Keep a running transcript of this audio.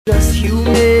Just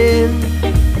human,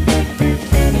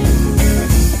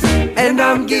 and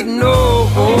I'm getting old,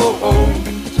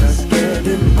 just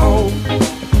getting old,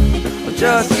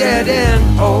 just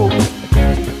getting old,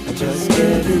 just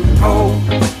getting old.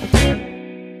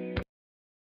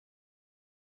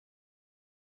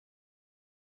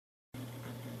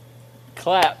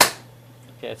 Clap.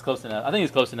 Okay, it's close enough. I think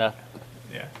it's close enough.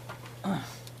 Yeah.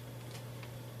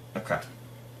 Okay.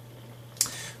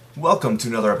 Welcome to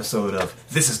another episode of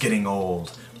This Is Getting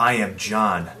Old. I am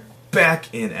John,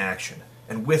 back in action.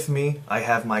 And with me, I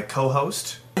have my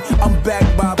co-host. I'm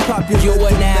back by popular. You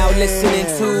are now listening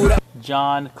to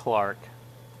John Clark.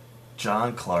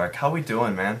 John Clark. How we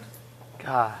doing, man?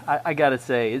 God, I gotta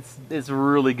say, it's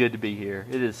really good to be here.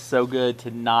 It is so good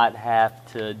to not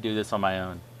have to do this on my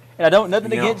own. And I don't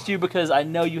nothing against you because I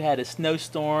know you had a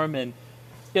snowstorm and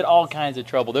you had all kinds of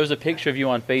trouble. There's a picture of you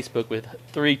on Facebook with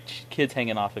 3 kids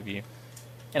hanging off of you,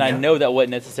 and I know that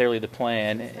wasn't necessarily the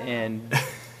plan. And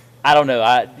I don't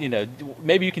know.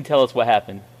 Maybe you can tell us what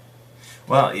happened.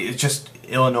 Well, it's just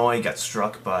Illinois got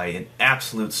struck by an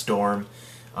absolute storm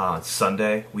on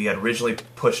Sunday. We had originally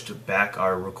pushed back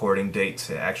our recording date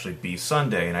to actually be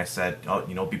Sunday, and I said,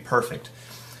 be perfect.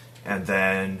 And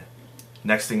then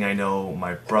next thing I know,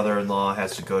 my brother-in-law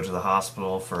has to go to the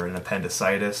hospital for an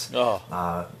appendicitis.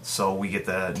 So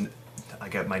I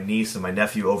got my niece and my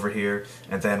nephew over here,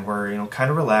 and then we're kind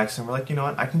of relaxed, and we're like, you know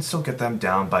what, I can still get them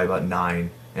down by about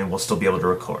 9, and we'll still be able to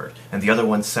record. And the other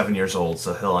one's 7 years old,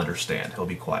 so he'll understand. He'll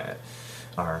be quiet.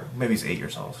 Or maybe he's 8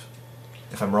 years old.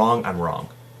 If I'm wrong, I'm wrong.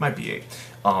 Might be 8.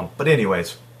 But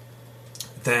anyways,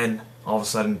 then all of a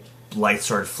sudden, lights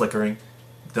started flickering.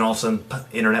 Then all of a sudden,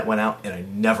 internet went out, and I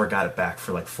never got it back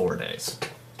for like 4 days.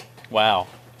 Wow.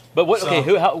 But what? Okay,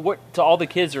 what? To all the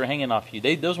kids that are hanging off you,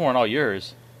 those weren't all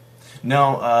yours.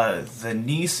 No, the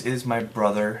niece is my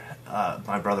brother,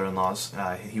 my brother-in-law's.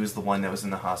 He was the one that was in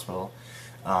the hospital.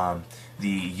 The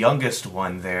youngest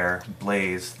one there,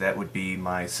 Blaze, that would be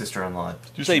my sister-in-law.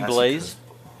 Did you say Blaze?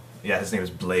 Yeah, his name is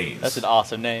Blaze. That's an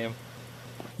awesome name.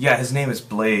 Yeah, his name is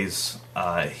Blaze.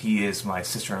 He is my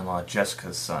sister-in-law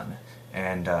Jessica's son.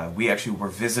 And we actually were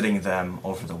visiting them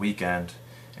over the weekend,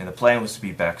 and the plan was to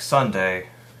be back Sunday,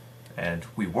 and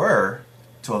we were,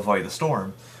 to avoid the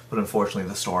storm, but unfortunately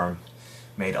the storm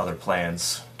made other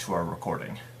plans to our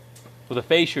recording. Well, the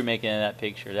face you're making in that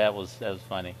picture, that was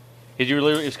funny.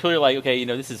 Because it's clearly like, okay,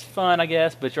 this is fun, I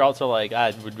guess, but you're also like,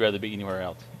 I would rather be anywhere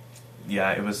else.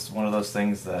 Yeah, it was one of those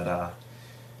things that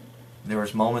there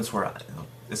was moments where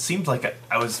it seemed like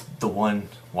I was the one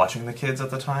watching the kids at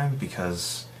the time,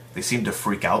 because they seemed to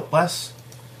freak out less.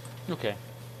 Okay.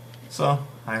 So,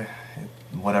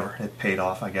 it paid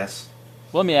off, I guess.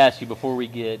 Well, let me ask you, before we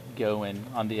get going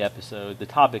on the episode, the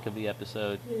topic of the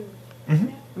episode,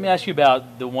 Let me ask you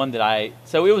about the one that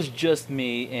so it was just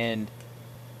me, and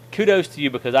kudos to you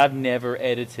because I've never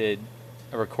edited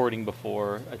a recording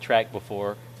before, a track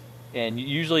before, and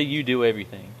usually you do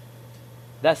everything.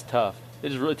 That's tough.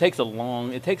 It takes a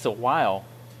while.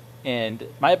 And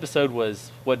my episode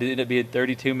was, what did it be,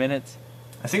 32 minutes?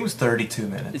 I think it was 32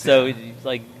 minutes. So,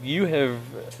 you have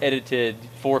edited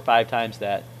 4 or 5 times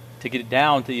that to get it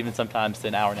down to even sometimes to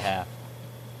an hour and a half.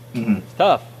 Mm-hmm. It's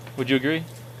tough. Would you agree?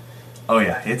 Oh,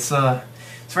 yeah. It's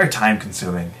very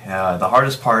time-consuming. The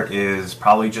hardest part is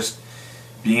probably just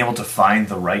being able to find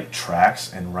the right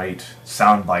tracks and right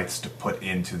sound bites to put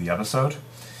into the episode.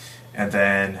 And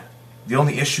then the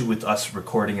only issue with us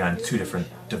recording on 2 different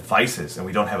devices, and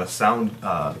we don't have a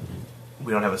soundboard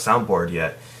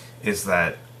yet, is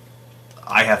that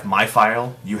I have my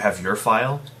file, you have your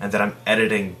file, and then I'm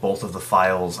editing both of the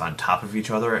files on top of each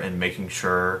other and making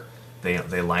sure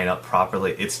they line up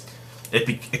properly.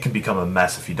 It can become a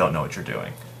mess if you don't know what you're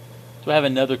doing. So I have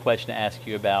another question to ask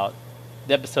you about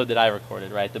the episode that I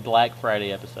recorded, right? The Black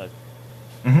Friday episode.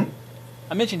 Mm-hmm.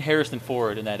 I mentioned Harrison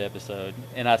Ford in that episode,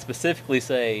 and I specifically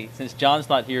say, since John's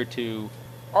not here to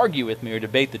argue with me or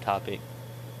debate the topic,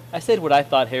 I said what I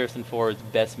thought Harrison Ford's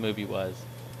best movie was.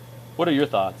 What are your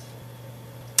thoughts?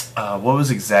 What was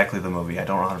exactly the movie? I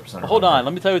don't 100% remember. Hold on,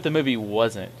 let me tell you what the movie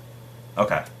wasn't.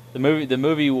 Okay. The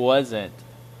movie wasn't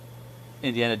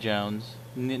Indiana Jones.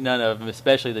 None of them,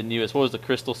 especially the newest. What was the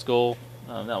Crystal Skull?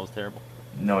 That was terrible.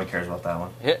 No one cares about that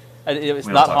one. It's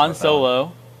not Han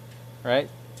Solo, right?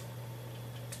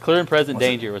 Clear and Present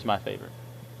Danger was my favorite.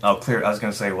 Oh, Clear. I was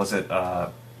going to say, was it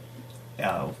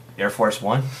Air Force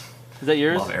One? Is that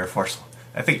yours? I love Air Force One.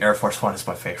 I think Air Force One is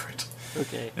my favorite.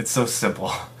 Okay. It's so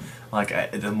simple.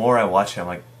 The more I watch him,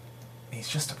 he's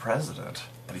just a president,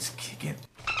 but he's kicking.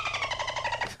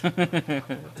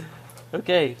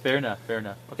 Okay, fair enough.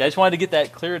 Okay, I just wanted to get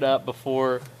that cleared up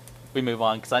before we move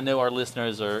on, because I know our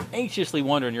listeners are anxiously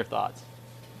wondering your thoughts.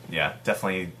 Yeah,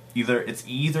 definitely. It's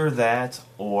either that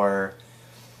or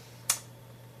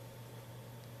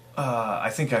I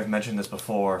think I've mentioned this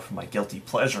before from my guilty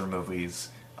pleasure movies,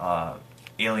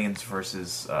 Aliens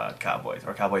versus Cowboys,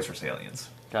 or Cowboys versus Aliens.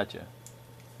 Gotcha.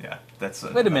 Yeah, that's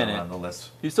Wait a minute. on the list.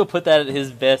 You still put that at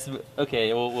his best?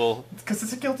 Okay, we'll Because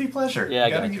it's a guilty pleasure. Yeah, I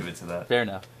you gotta got you. give it to that. Fair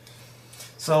enough.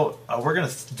 So we're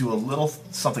gonna do a little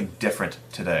something different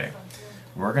today.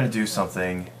 We're gonna do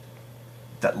something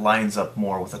that lines up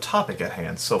more with the topic at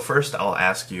hand. So first, I'll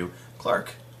ask you,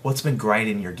 Clark, what's been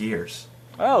grinding your gears?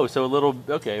 Oh, so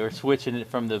we're switching it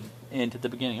from the end to the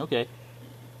beginning. Okay.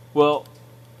 Well,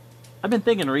 I've been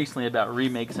thinking recently about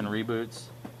remakes and reboots,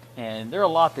 and there are a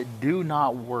lot that do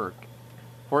not work.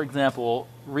 For example,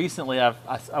 recently I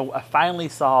finally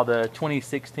saw the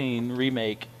 2016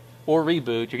 remake or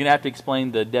reboot. You're going to have to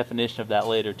explain the definition of that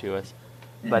later to us.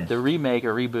 But the remake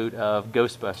or reboot of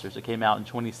Ghostbusters that came out in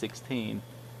 2016,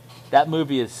 that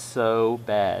movie is so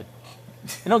bad.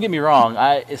 And don't get me wrong,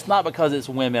 it's not because it's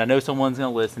women. I know someone's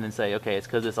going to listen and say, okay, it's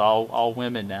because it's all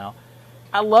women now.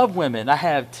 I love women. I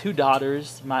have 2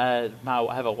 daughters. I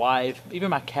have a wife. Even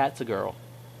my cat's a girl.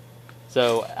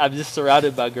 So I'm just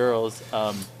surrounded by girls.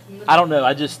 I don't know.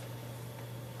 I just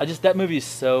that movie is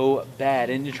so bad.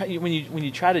 And when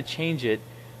you try to change it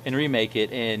and remake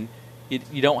it, and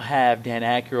you don't have Dan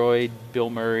Aykroyd, Bill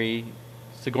Murray,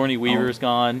 Sigourney Weaver's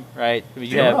gone, right? I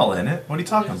mean, They were all in it. What are you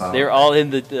talking about? They're all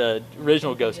in the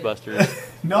original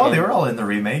Ghostbusters. No, they were all in the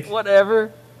remake.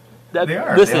 Whatever. They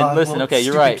are. Listen. They all have Okay,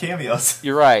 you're stupid right. Cameos.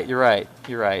 You're right.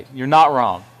 You're not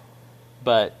wrong,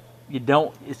 but you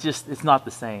don't. It's not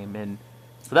the same, and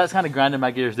so that's kind of grinding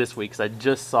my gears this week because I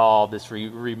just saw this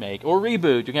remake or reboot.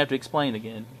 You're gonna have to explain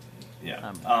again.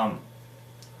 Yeah.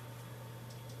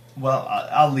 Well,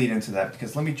 I'll lead into that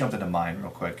because let me jump into mine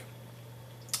real quick.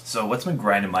 So what's been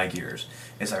grinding my gears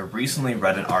is I recently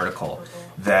read an article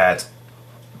that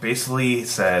basically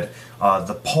said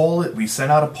we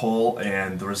sent out a poll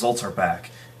and the results are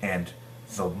back, and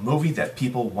the movie that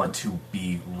people want to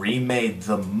be remade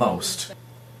the most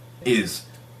is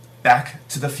Back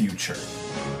to the Future.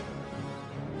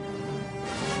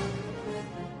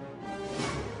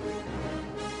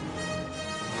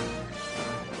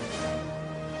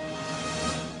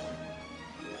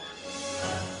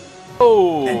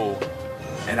 Oh.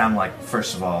 And I'm like,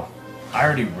 first of all, I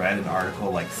already read an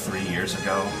article like 3 years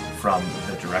ago from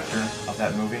the director of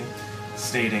that movie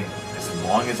stating, as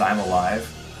long as I'm alive,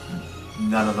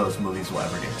 none of those movies will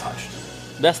ever get touched.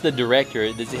 That's the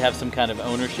director. Does he have some kind of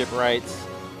ownership rights?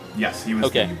 Yes, he was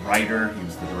Okay. the writer, he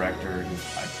was the director,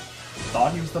 I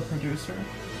thought he was the producer.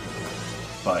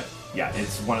 But yeah,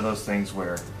 it's one of those things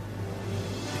where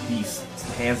he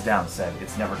hands down said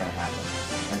it's never going to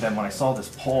happen. And then when I saw this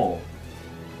poll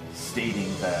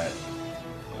stating that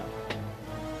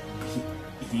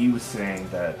he was saying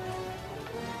that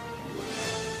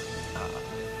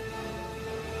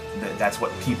that's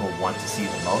what people want to see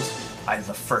the most,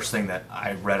 the first thing that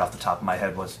I read off the top of my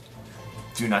head was,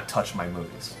 do not touch my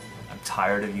movies. I'm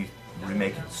tired of you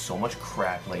remaking so much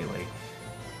crap lately.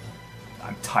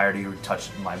 I'm tired of you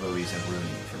touching my movies and ruining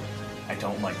it for me. I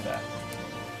don't like that.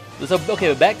 So, okay,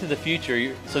 but Back to the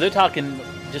Future. So they're talking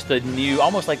just a new,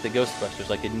 almost like the Ghostbusters,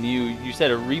 like a new. You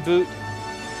said a reboot.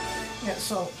 Yeah.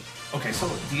 So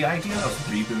the idea of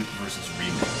reboot versus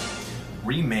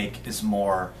remake is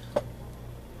more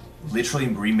literally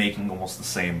remaking almost the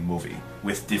same movie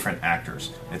with different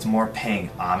actors. It's more paying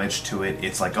homage to it.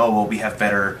 It's like, oh well, we have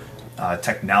better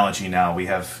technology now. We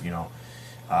have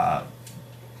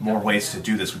more ways to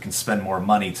do this. We can spend more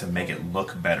money to make it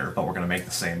look better, but we're going to make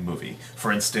the same movie.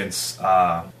 For instance,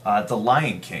 The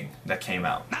Lion King that came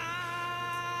out.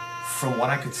 From what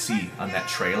I could see on that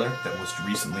trailer that was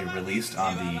recently released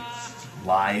on the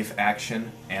live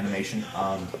action animation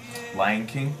Lion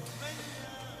King,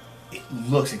 it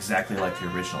looks exactly like the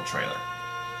original trailer.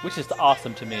 Which is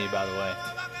awesome to me, by the way.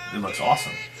 It looks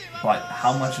awesome. But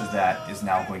how much of that is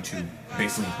now going to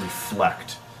basically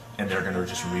reflect, and they're going to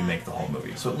just remake the whole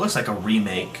movie? So it looks like a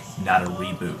remake, not a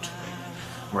reboot.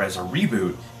 Whereas a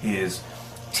reboot is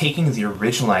taking the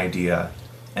original idea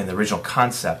and the original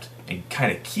concept and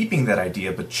kind of keeping that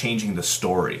idea but changing the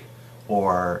story.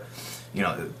 Or,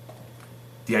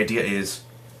 the idea is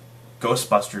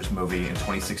Ghostbusters movie in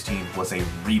 2016 was a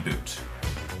reboot.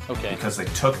 Okay. Because they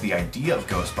took the idea of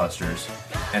Ghostbusters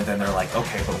and then they're like,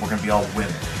 okay, but we're going to be all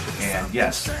women. And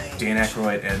yes, Dan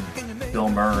Aykroyd and Bill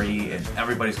Murray and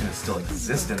everybody's going to still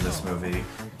exist in this movie,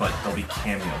 but they'll be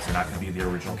cameos. They're not going to be the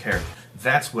original character.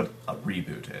 That's what a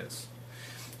reboot is.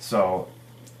 So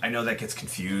I know that gets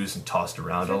confused and tossed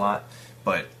around a lot,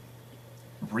 but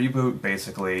reboot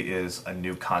basically is a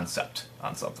new concept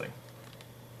on something.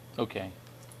 Okay.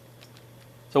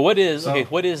 So what is So,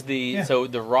 the so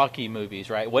the Rocky movies,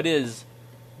 right? What is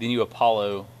the new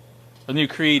Apollo, the new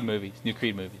Creed movies?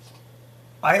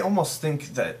 I almost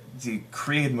think that the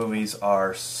Creed movies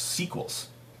are sequels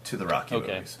to the Rocky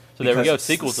movies. So there we Because go. it's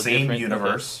Sequels the to same different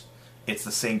universe, it's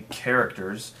the same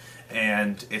characters,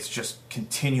 and it's just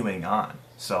continuing on.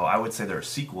 So I would say they're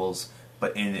sequels,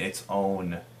 but in its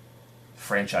own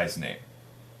franchise name.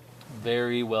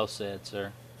 Very well said,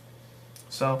 sir.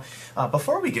 So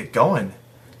before we get going,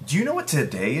 do you know what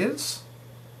today is?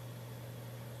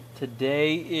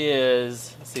 Today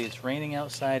is, let's see, it's raining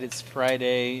outside. It's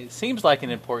Friday. It seems like an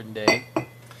important day.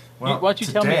 Well, Why don't you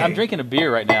tell me? today- I'm drinking a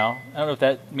beer right now. I don't know if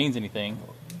that means anything.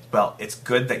 Well, it's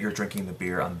good that you're drinking the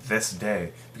beer on this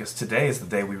day, because today is the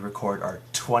day we record our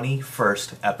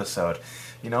 21st episode.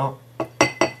 You know,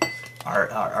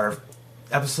 our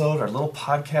episode, our little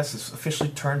podcast has officially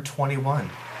turned 21.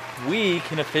 We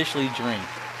can officially drink.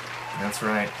 That's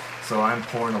right. So I'm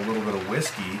pouring a little bit of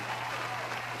whiskey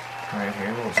right here,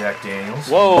 a little Jack Daniels.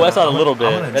 Whoa, that's not a I'm little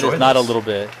gonna bit. That enjoy is not a this. little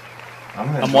bit. I'm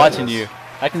I'm watching you.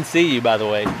 I can see you, by the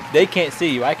way. They can't see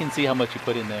you. I can see how much you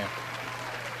put in there.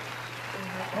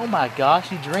 Oh my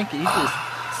gosh, you drink it. You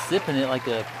just sipping it like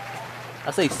a...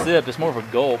 I say sip, it's more of a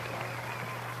gulp.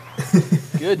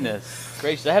 Goodness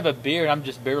gracious. I have a beer and I'm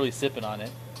just barely sipping on it.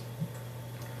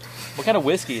 What kind of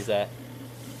whiskey is that?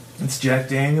 It's Jack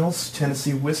Daniels,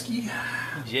 Tennessee whiskey.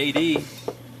 JD.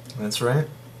 That's right.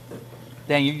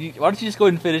 Dang, why don't you just go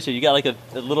ahead and finish it? You got like a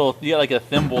little... You got like a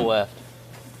thimble left.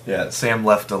 Yeah, Sam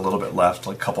left a little bit left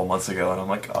like a couple months ago, and I'm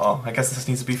like, oh, I guess this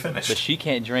needs to be finished. But she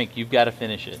can't drink. You've got to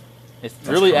finish it. It's That's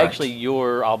really correct. actually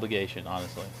your obligation,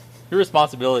 honestly. Your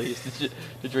responsibility is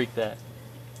to drink that.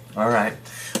 All right.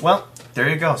 Well, there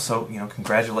you go. So,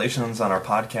 congratulations on our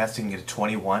podcasting at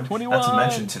 21. 21! Not to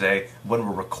mention today, when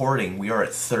we're recording, we are at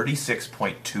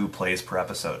 36.2 plays per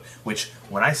episode, which,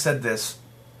 when I said this,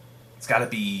 it's got to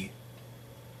be,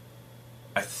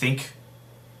 I think,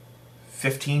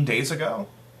 15 days ago,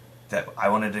 that I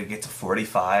wanted to get to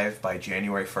 45 by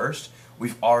January 1st.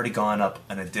 We've already gone up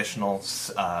an additional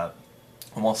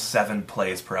almost 7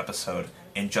 plays per episode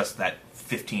in just that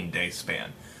 15-day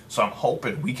span. So I'm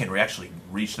hoping we can actually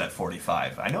reach that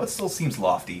 45. I know it still seems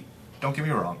lofty, don't get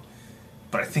me wrong,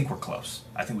 but I think we're close.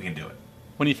 I think we can do it.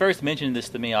 When you first mentioned this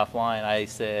to me offline, I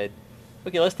said,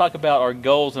 okay, let's talk about our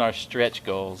goals and our stretch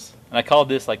goals. And I called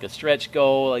this like a stretch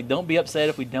goal. Like, don't be upset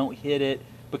if we don't hit it,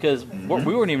 because we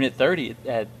weren't even at 30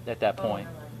 at that point.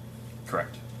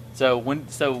 Correct. So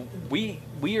we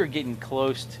are getting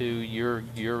close to your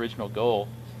original goal,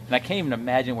 and I can't even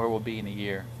imagine where we'll be in a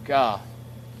year. God,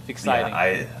 it's exciting.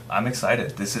 Yeah, I'm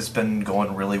excited. This has been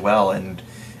going really well, and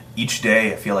each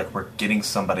day I feel like we're getting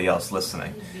somebody else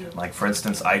listening. Like, for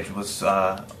instance, I was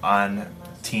on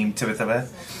Team Tibet.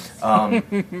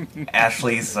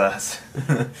 Ashley's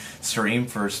stream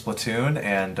for Splatoon,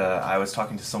 and I was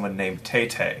talking to someone named Tay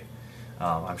Tay.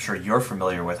 I'm sure you're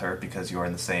familiar with her because you're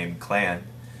in the same clan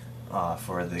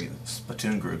for the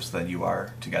Splatoon groups that you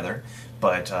are together.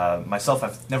 But myself,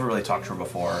 I've never really talked to her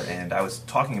before, and I was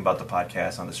talking about the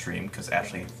podcast on the stream because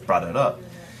Ashley brought it up.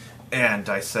 And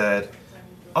I said,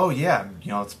 oh yeah,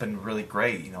 it's been really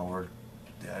great.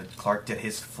 Clark did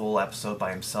his full episode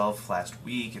by himself last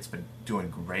week. It's been doing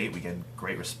great. We get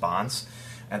great response.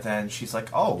 And then she's like,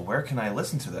 oh, where can I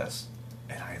listen to this?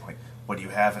 And I'm like, what do you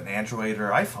have, an Android or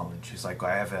iPhone? And she's like,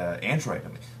 I have an Android.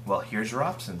 I'm like, well, here's your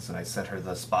options. And I sent her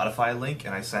the Spotify link,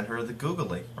 and I sent her the Google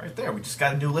link. Right there. We just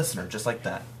got a new listener, just like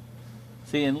that.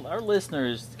 See, and our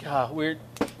listeners, God, we're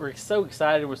so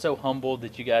excited. We're so humbled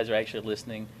that you guys are actually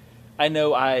listening. I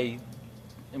know I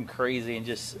am crazy and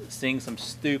just sing some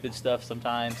stupid stuff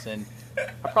sometimes, and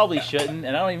I probably shouldn't,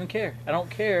 and I don't even care. I don't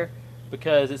care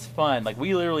because it's fun. Like,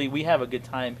 we have a good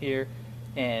time here,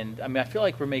 and I mean, I feel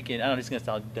like we're making, I don't know, it's going to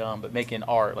sound dumb, but making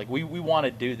art. Like, we want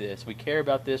to do this. We care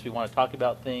about this. We want to talk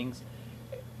about things.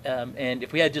 And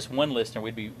if we had just one listener,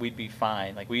 we'd be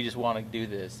fine. Like, we just want to do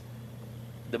this.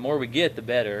 The more we get, the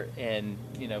better. And,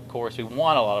 of course, we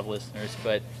want a lot of listeners,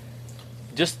 but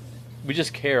we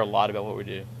just care a lot about what we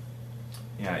do.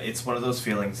 Yeah, it's one of those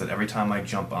feelings that every time I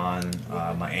jump on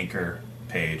my Anchor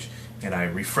page and I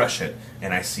refresh it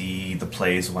and I see the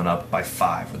plays went up by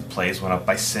 5 or the plays went up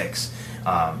by 6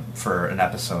 for an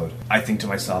episode, I think to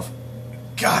myself,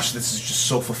 gosh, this is just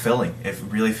so fulfilling. It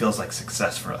really feels like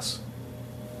success for us.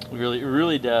 It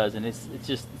really does, and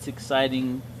it's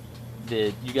exciting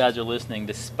that you guys are listening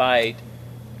despite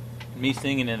me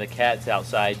singing and the cats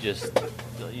outside. You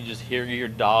just hear your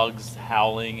dogs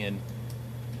howling, and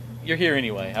you're here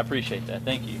anyway. I appreciate that.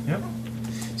 Thank you. Yep.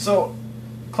 So,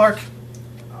 Clark,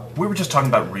 we were just talking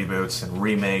about reboots and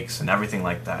remakes and everything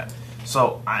like that.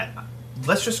 So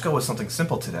let's just go with something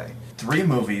simple today. 3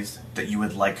 movies that you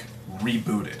would like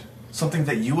rebooted. Something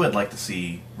that you would like to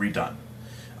see redone.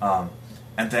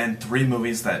 And then 3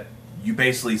 movies that you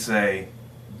basically say,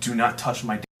 do not touch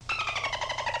my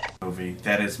movie.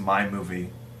 That is my movie.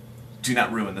 Do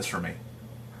not ruin this for me.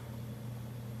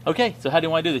 Okay, so how do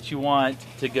you want to do this? You want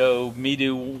to go me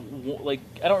do like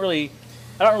I don't really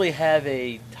have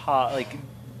a top like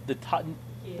the top.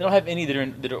 I don't have any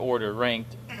that are order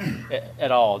ranked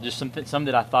at all. Just some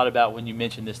that I thought about when you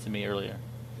mentioned this to me earlier.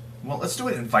 Well, let's do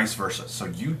it in vice versa. So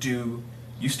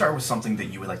you start with something that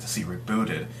you would like to see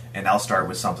rebooted, and I'll start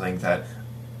with something that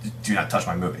do not touch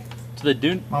my movie. So the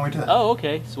Dune. Why don't we do that? Oh,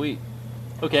 okay, sweet.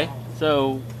 Okay,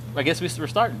 so I guess we're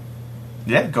starting.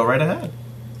 Yeah, go right ahead.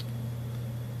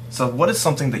 So, what is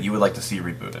something that you would like to see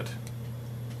rebooted?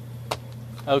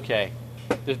 Okay.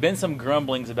 There's been some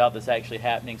grumblings about this actually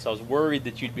happening, so I was worried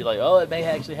that you'd be like, oh, it may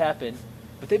actually happen.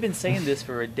 But they've been saying this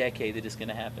for a decade that it's going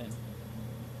to happen.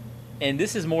 And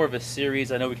this is more of a series.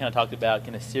 I know we kind of talked about,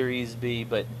 can a series be?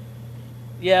 But,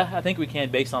 yeah, I think we can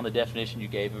based on the definition you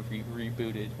gave of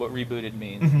rebooted, what rebooted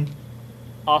means. Mm-hmm.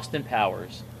 Austin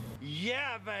Powers.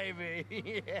 Yeah,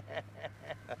 baby.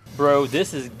 Bro,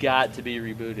 this has got to be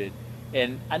rebooted.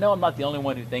 And I know I'm not the only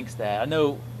one who thinks that. I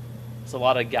know it's a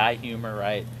lot of guy humor,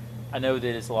 right? I know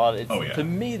that it's a lot of... Oh, yeah. To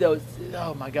me, though, it's,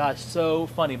 oh, my gosh, so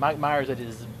funny. Mike Myers at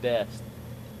his best.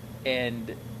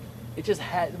 And it just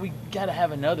had... We got to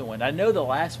have another one. I know the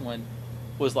last one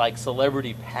was, like,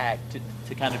 celebrity packed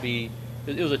to kind of be...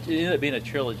 It ended up being a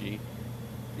trilogy.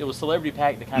 It was celebrity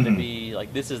packed to kind of be,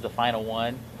 like, this is the final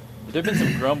one. But there have been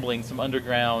some grumbling, some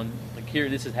underground... Like, here,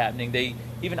 this is happening.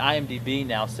 Even IMDb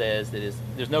now says that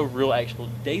there's no real actual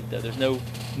date, though. There's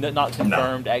not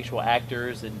confirmed actual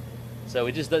actors, and so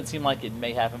it just doesn't seem like it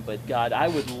may happen. But God, I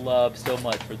would love so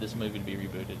much for this movie to be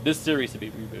rebooted, this series to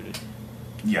be rebooted.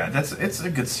 Yeah, it's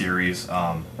a good series.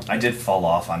 I did fall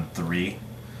off on 3.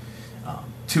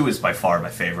 2 is by far my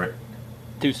favorite.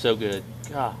 2's so good.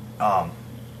 God.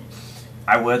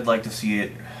 I would like to see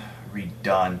it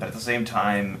redone, but at the same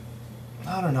time,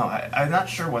 I don't know. I'm not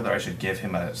sure whether I should give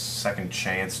him a second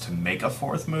chance to make a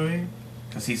 4th movie,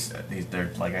 because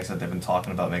they're like I said, they've been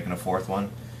talking about making a 4th one.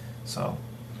 So,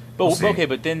 but okay,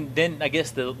 but then I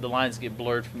guess the lines get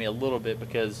blurred for me a little bit,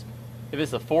 because if it's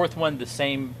the 4th one, the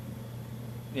same,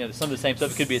 some of the same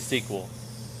stuff, it could be a sequel.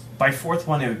 By 4th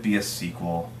one, it would be a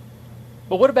sequel.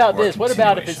 But what about this? What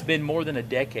about if it's been more than a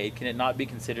decade? Can it not be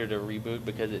considered a reboot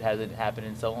because it hasn't happened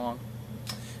in so long?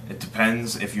 It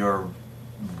depends if you're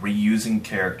reusing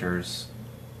characters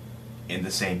in the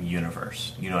same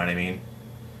universe. You know what I mean?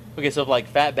 Okay, so if like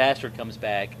Fat Bastard comes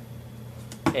back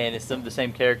and it's some of the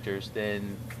same characters,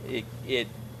 then it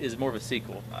is more of a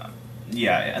sequel.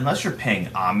 Yeah, unless you're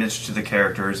paying homage to the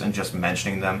characters and just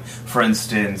mentioning them. For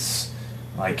instance,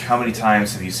 like how many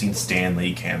times have you seen Stan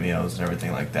Lee cameos and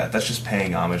everything like that? That's just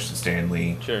paying homage to Stan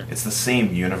Lee. Sure. It's the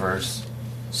same universe,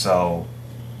 so...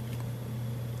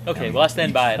 Okay, well I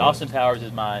stand by it. Austin Powers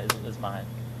is mine.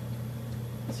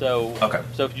 So, okay.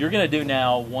 So if you're going to do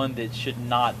now one that should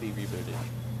not be rebooted.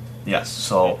 Yes,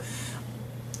 so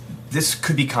this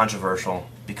could be controversial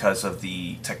because of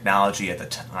the technology at the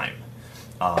time.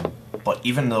 But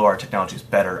even though our technology is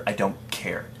better, I don't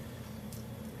care.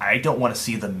 I don't want to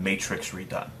see The Matrix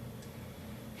redone.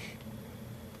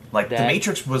 Like, The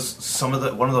Matrix was one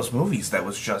of those movies that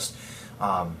was just...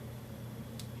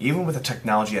 even with the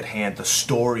technology at hand, the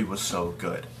story was so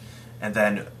good. And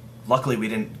then, luckily,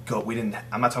 I'm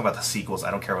not talking about the sequels.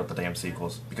 I don't care about the damn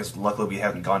sequels. Because luckily we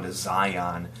haven't gone to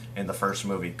Zion in the first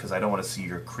movie. Because I don't want to see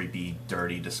your creepy,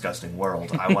 dirty, disgusting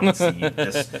world. I want to see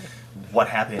this, what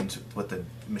happened, what the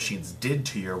machines did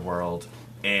to your world,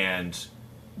 and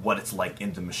what it's like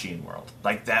in the machine world.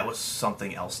 Like, that was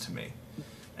something else to me.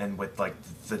 And with, like,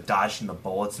 the dodging the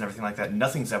bullets and everything like that,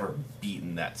 nothing's ever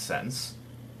beaten that sense.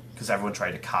 Because everyone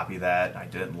tried to copy that. I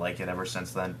didn't like it ever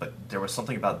since then, but there was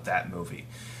something about that movie.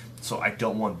 So I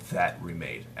don't want that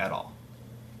remade at all.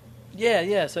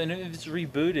 Yeah. So if it's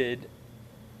rebooted,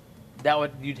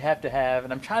 you'd have to have,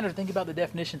 and I'm trying to think about the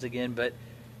definitions again, but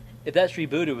if that's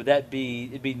rebooted, it'd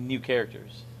be new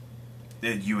characters?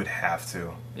 You would have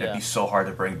to. Yeah. It'd be so hard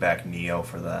to bring back Neo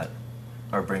for that.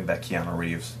 Or bring back Keanu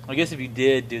Reeves. I guess if you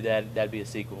did do that, that'd be a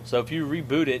sequel. So if you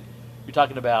reboot it, you're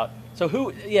talking about... So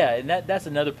and that's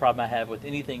another problem I have with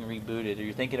anything rebooted, or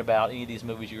you're thinking about any of these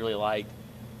movies you really liked,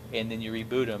 and then you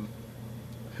reboot them.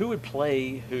 Who would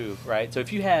play who, right? So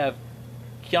if you have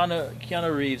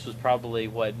Keanu Reeves was probably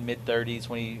mid-30s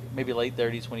maybe late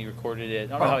 30s when he recorded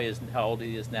it. I don't know how old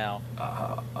he is now.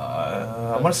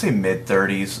 I want to say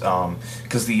mid-30s,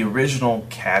 because the original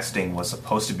casting was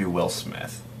supposed to be Will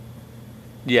Smith.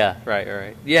 Yeah,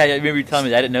 right. Yeah, I remember you telling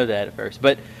me that. I didn't know that at first.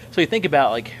 But so you think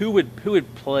about like who would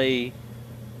play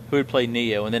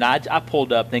Neo, and then I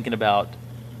pulled up thinking about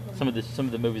some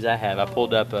of the movies I have. I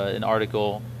pulled up an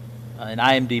article, an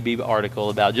IMDb article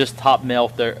about just top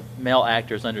male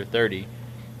actors under 30.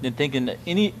 Then thinking that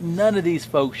none of these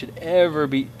folks should ever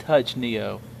touch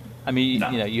Neo. I mean,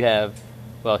 No. you have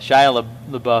Shia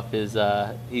LaBeouf is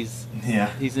he's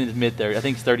in his mid 30s. I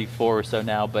think he's 34 or so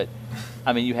now. But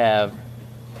I mean, you have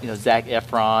Zac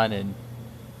Efron and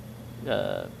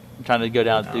I'm trying to go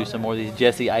down and do some more of these.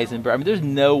 Jesse Eisenberg. I mean, there's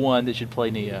no one that should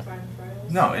play Neo.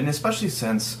 No, and especially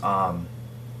since,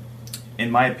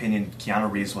 in my opinion,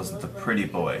 Keanu Reeves wasn't the pretty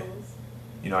boy.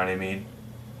 You know what I mean?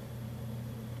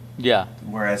 Yeah.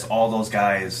 Whereas all those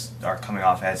guys are coming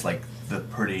off as like the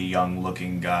pretty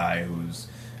young-looking guy who's.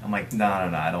 I'm like, no,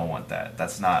 I don't want that.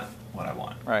 That's not what I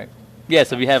want. Right. Yeah.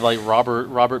 So if you have like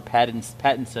Robert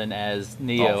Pattinson as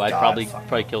Neo, Oh, I'd God.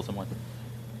 probably kill someone.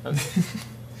 Okay.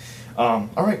 All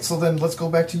right, so then let's go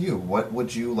back to you. What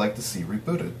would you like to see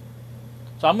rebooted?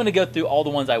 So I'm going to go through all the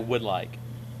ones I would like.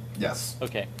 Yes.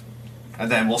 Okay.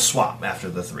 And then we'll swap after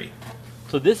the 3.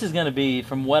 So this is going to be,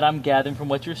 from what I'm gathering from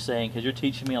what you're saying, because you're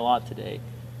teaching me a lot today,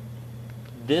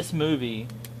 this movie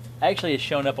actually has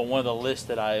shown up on one of the lists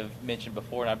that I've mentioned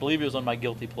before, and I believe it was on my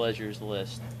Guilty Pleasures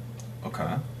list.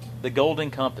 Okay. The Golden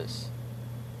Compass.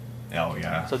 Oh,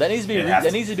 yeah. So that needs to be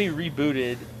It needs to be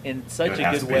rebooted in such It a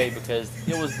has good to way be. because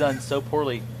it was done so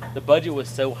poorly. The budget was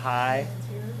so high.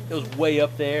 It was way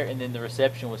up there, and then the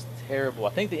reception was terrible. I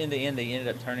think in the end they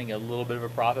ended up turning a little bit of a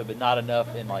profit, but not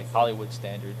enough in like Hollywood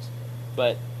standards.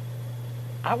 But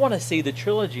I want to see the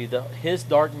trilogy, His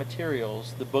Dark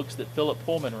Materials, the books that Philip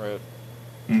Pullman wrote.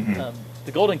 Mhm.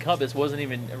 The Golden Compass wasn't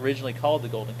even originally called the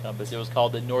Golden Compass. It was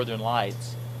called the Northern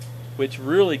Lights, which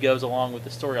really goes along with the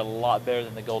story a lot better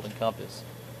than the Golden Compass.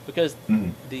 Because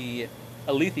Mhm. the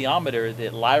alethiometer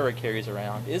that Lyra carries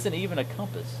around isn't even a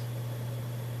compass.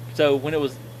 So when it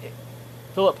was...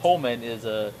 Philip Pullman is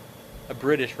a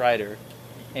British writer,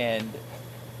 and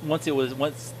if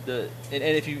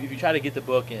you try to get the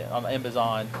book on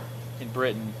Amazon in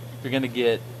Britain, you're going to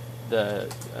get the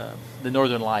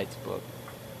Northern Lights book.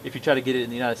 If you try to get it in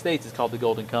the United States, it's called the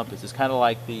Golden Compass. It's kind of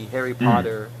like the Harry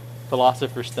Potter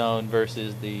Philosopher's Stone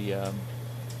versus the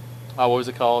what was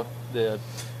it called? The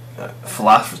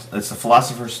It's the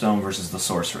Philosopher's Stone versus the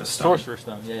Sorcerer's Stone. Sorcerer's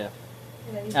Stone. Yeah.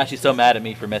 Now she's so mad at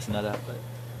me for messing that up, but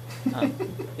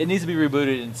it needs to be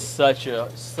rebooted in such a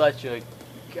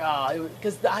God,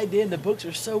 because the idea and the books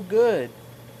are so good.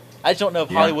 I just don't know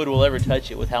if Yeah. Hollywood will ever touch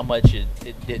it with how much it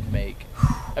didn't make.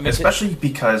 I mean, Especially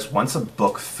because once a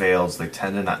book fails, they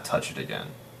tend to not touch it again.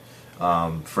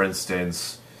 For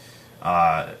instance,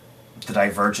 the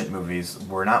Divergent movies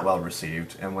were not well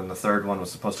received, and when the third one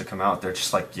was supposed to come out, they're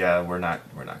just like, "Yeah, we're not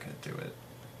going to do it."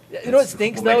 you know what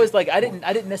stinks though is like I didn't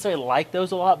necessarily like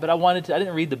those a lot, but I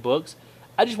didn't read the books.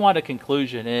 I just wanted a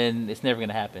conclusion, and it's never going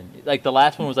to happen. Like the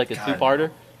last one was like a God, two-parter.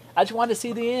 no. I just wanted to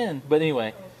see the end. But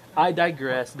anyway, I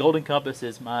digress. Golden Compass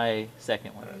is my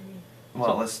second one.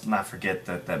 Well, let's not forget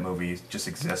that movie just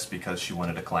exists because she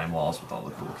wanted to climb walls with all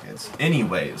the cool kids.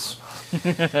 Anyways,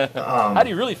 How do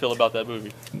you really feel about that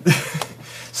movie?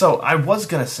 so I was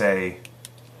gonna say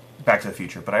Back to the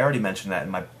Future, but I already mentioned that in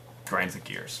my grinds of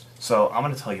gears. So I'm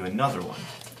gonna tell you another one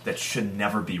that should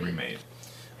never be remade.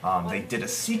 They did a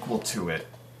sequel to it,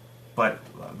 but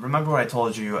remember what I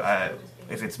told you?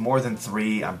 If it's more than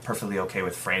 3, I'm perfectly okay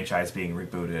with franchise being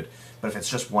rebooted. But if it's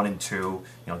just 1 and 2,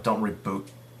 don't reboot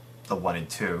the 1 and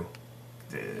 2.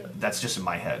 That's just in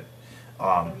my head.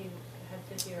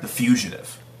 The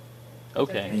Fugitive.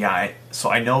 Okay. Yeah,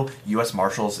 so I know U.S.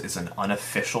 Marshals is an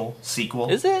unofficial sequel.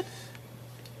 Is it?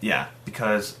 Yeah,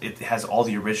 because it has all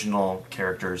the original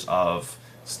characters of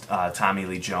Tommy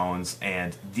Lee Jones,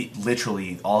 and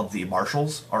literally all of the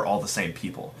marshals are all the same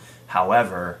people.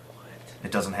 However,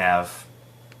 it doesn't have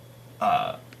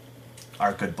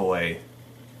our good boy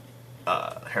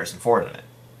Harrison Ford in it.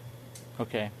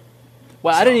 Okay.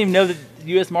 Well, I didn't even know that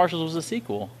U.S. Marshals was a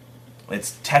sequel.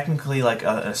 It's technically like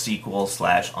a sequel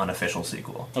 / unofficial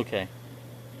sequel. Okay.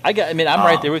 I'm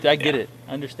right there with you. I get yeah. it.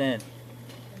 I understand.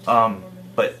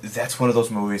 But that's one of those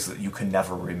movies that you can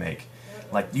never remake.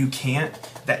 Like, you can't...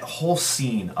 That whole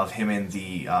scene of him in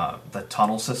the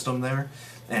tunnel system there,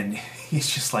 and he's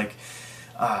just like,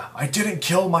 I didn't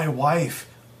kill my wife.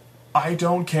 I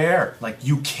don't care. Like,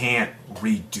 you can't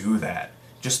redo that.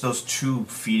 Just those two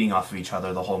feeding off of each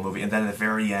other the whole movie, and then at the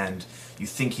very end, you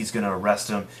think he's going to arrest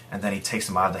him, and then he takes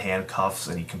him out of the handcuffs,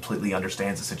 and he completely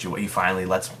understands the situation. He finally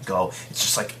lets him go. It's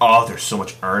just like, oh, there's so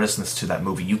much earnestness to that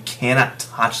movie. You cannot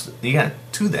you can't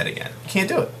do that again. You can't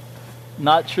do it.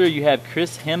 Not true. You have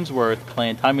Chris Hemsworth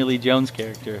playing Tommy Lee Jones'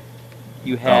 character.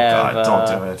 You have don't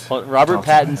do it. Robert Don't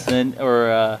do Pattinson,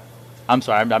 or I'm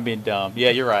sorry, I'm being dumb. Yeah,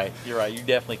 you're right. You're right. You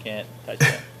definitely can't touch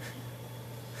that.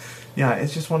 Yeah,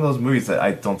 it's just one of those movies that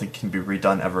I don't think can be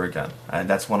redone ever again. And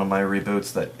that's one of my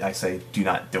reboots that I say, do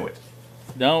not do it.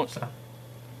 Don't. So.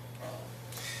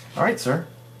 All right, sir.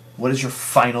 What is your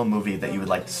final movie that you would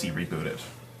like to see rebooted?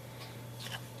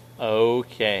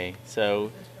 Okay, so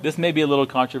this may be a little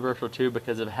controversial too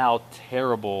because of how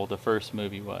terrible the first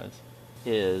movie was.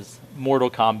 Is Mortal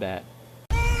Kombat.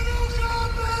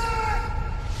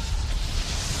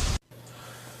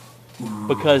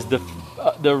 Because the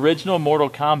original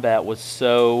Mortal Kombat was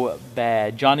so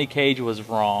bad. Johnny Cage was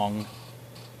wrong.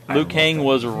 Liu Kang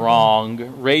was wrong.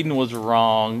 Raiden was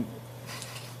wrong.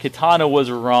 Kitana was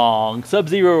wrong.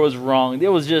 Sub-Zero was wrong.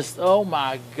 It was just, oh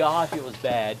my gosh, it was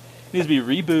bad. It needs to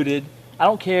be rebooted. I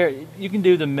don't care. You can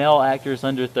do the male actors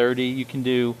under 30. You can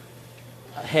do,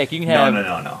 heck, you can have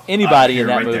no. anybody in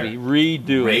that right movie.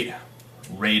 Redo it.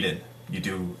 Raiden. You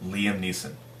do Liam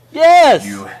Neeson. Yes!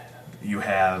 You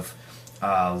have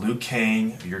Liu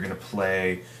Kang. You're going to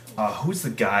play... who's the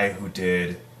guy who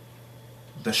did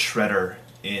the Shredder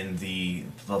in the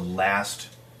last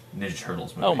Ninja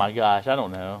Turtles movie? Oh my gosh, I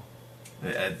don't know.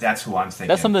 That's who I'm thinking.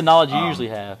 That's some of the knowledge you usually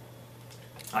have.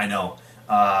 I know.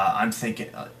 I'm thinking...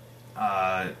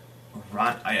 I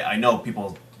know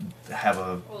people have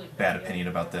a bad opinion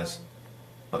about this,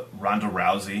 but Ronda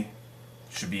Rousey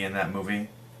should be in that movie.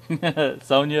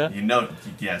 Sonya?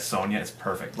 Yeah, Sonya is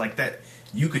perfect. Like that,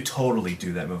 you could totally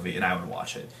do that movie, and I would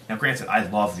watch it. Now, granted, I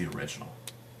love the original.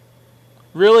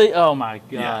 Really? Oh my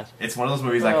gosh. Yeah, it's one of those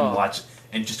movies I can watch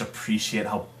and just appreciate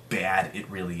how bad it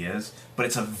really is. But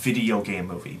it's a video game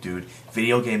movie, dude.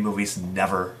 Video game movies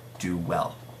never do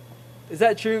well. Is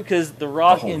that true? Because The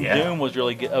Rock in Doom was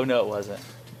really good. Oh, no, it wasn't.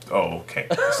 Oh, okay.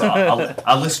 So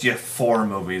I'll list you 4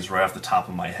 movies right off the top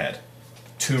of my head.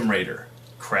 Tomb Raider,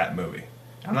 crap movie.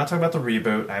 I'm not talking about the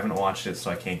reboot. I haven't watched it, so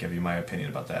I can't give you my opinion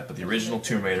about that. But the original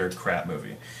Tomb Raider, crap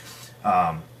movie.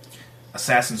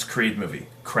 Assassin's Creed movie,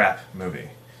 crap movie.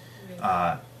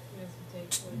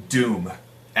 Doom,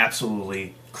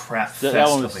 absolutely crap fest. That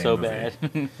one was of a so movie.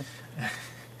 bad.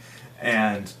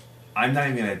 And I'm not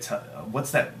even going to tell...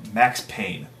 What's that? Max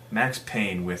Payne. Max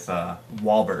Payne with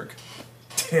Wahlberg.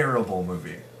 Terrible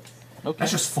movie. Okay.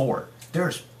 That's just 4.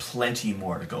 There's plenty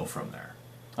more to go from there.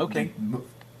 Okay.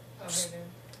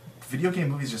 Video game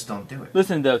movies just don't do it.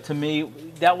 Listen, though, to me,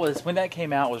 that was... When that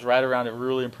came out, was right around a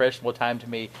really impressionable time to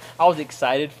me. I was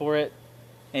excited for it.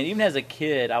 And even as a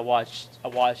kid, I watched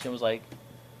and was like,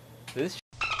 this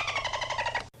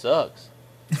sucks.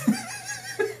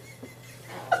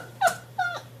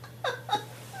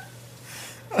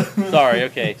 Sorry,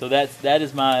 okay. So that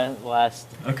is my last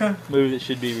movie that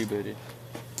should be rebooted.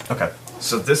 Okay.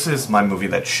 So this is my movie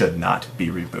that should not be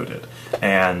rebooted.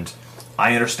 And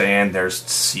I understand there's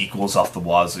sequels off the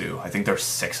wazoo. I think there's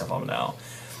 6 of them now.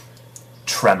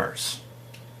 Tremors.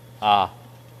 Ah.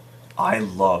 I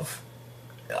love...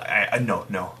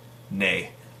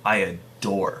 Nay. I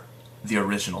adore the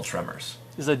original Tremors.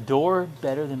 Is adore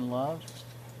better than love?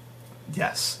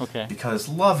 Yes. Okay. Because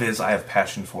love is, I have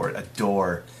passion for it.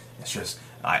 Adore, it's just,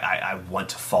 I want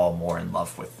to fall more in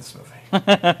love with this movie.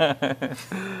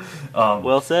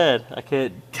 Well said. I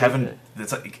could.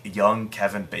 It's like young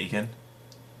Kevin Bacon.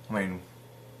 I mean,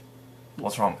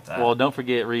 what's wrong with that? Well, don't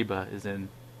forget Reba is in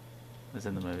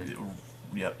the movie.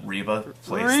 Yeah, Reba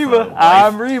plays Reba. the wife.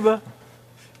 I'm Reba.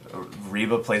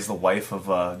 Reba plays the wife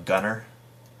of Gunner.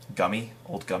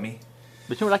 Old Gummy.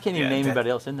 But you know what? I can't even name anybody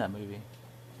else in that movie.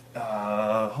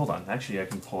 Hold on. Actually, I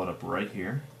can pull it up right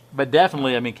here. But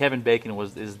definitely, I mean, Kevin Bacon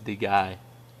is the guy.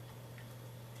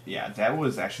 Yeah, that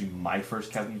was actually my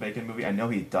first Kevin Bacon movie. I know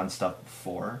he'd done stuff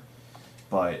before,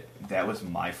 but that was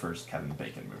my first Kevin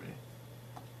Bacon movie.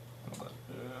 Hold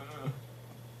on.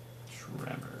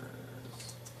 Tremors.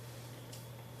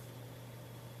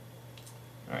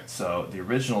 Alright, so the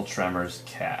original Tremors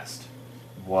cast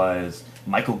was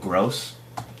Michael Gross.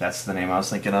 That's the name I was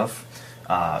thinking of.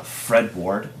 Fred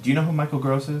Ward. Do you know who Michael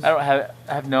Gross is? I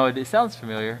have no idea. It sounds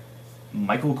familiar.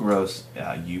 Michael Gross,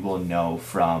 you will know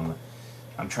from...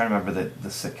 I'm trying to remember the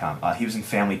sitcom. He was in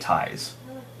Family Ties.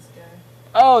 I like this guy.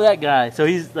 Oh, that guy. So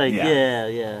he's like,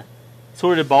 yeah.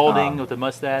 Sort of balding with a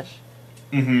mustache.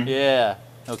 Mm-hmm. Yeah.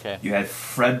 Okay. You had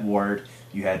Fred Ward.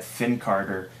 You had Finn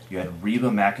Carter. You had Reba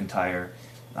McEntire.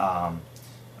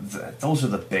 those are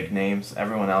the big names.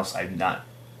 Everyone else I'm not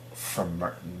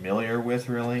familiar with,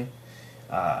 really.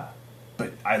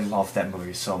 But I love that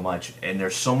movie so much, and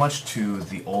there's so much to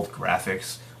the old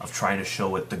graphics of trying to show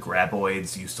what the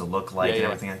graboids used to look like and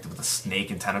everything like that with the snake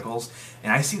and tentacles.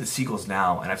 And I see the sequels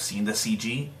now, and I've seen the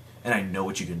CG, and I know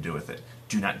what you can do with it.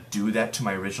 Do not do that to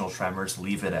my original Tremors.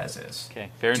 Leave it as is. Okay,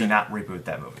 fair enough. Do not reboot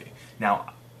that movie.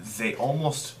 Now, they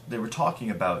were talking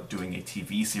about doing a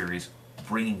TV series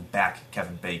bringing back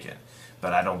Kevin Bacon,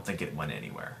 but I don't think it went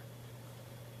anywhere.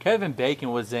 Kevin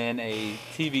Bacon was in a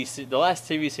the last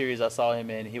TV series I saw him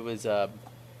in. He was it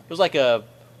was like a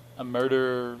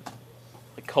murder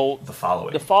cult. The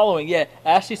Following. Yeah.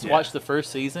 I actually watched the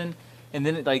first season, and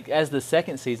then as the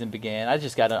second season began, I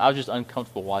was just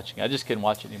uncomfortable watching it. I just couldn't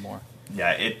watch it anymore.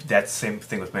 Yeah, that's the same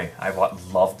thing with me. I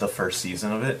loved the first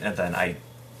season of it, and then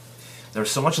there was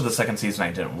so much of the second season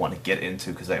I didn't want to get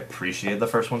into because I appreciated the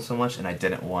first one so much, and I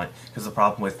didn't want, because the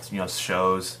problem with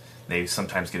shows, they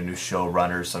sometimes get a new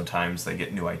showrunner, sometimes they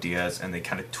get new ideas, and they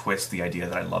kind of twist the idea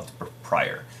that I loved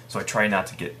prior. So I try not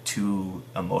to get too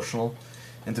emotional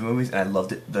into movies, and I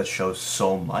loved the show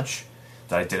so much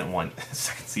that I didn't want the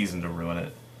second season to ruin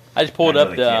it. I just pulled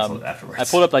up I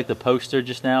pulled up the poster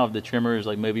just now of the Tremors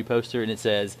movie poster, and it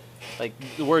says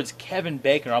the words Kevin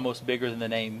Bacon are almost bigger than the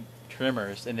name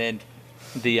Tremors, and then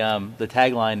the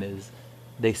tagline is,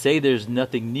 "They say there's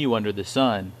nothing new under the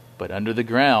sun, but under the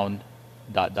ground, ...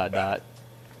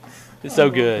 It's so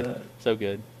good, so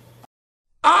good.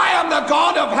 I am the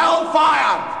god of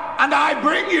hellfire, and I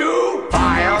bring you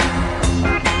fire.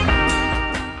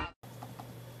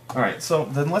 All right, so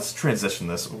then let's transition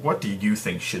this. What do you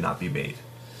think should not be made?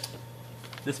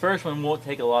 This first one won't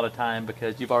take a lot of time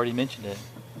because you've already mentioned it.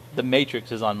 The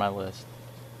Matrix is on my list.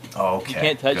 Okay, you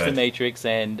can't touch The Matrix,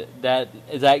 and that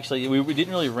is actually, we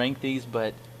didn't really rank these,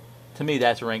 but to me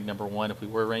that's ranked number one if we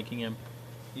were ranking him.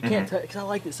 You can't touch, because I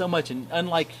liked it so much, and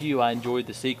unlike you, I enjoyed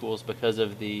the sequels because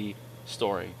of the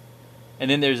story. And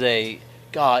then there's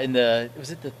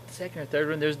was it the second or third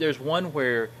one? There's one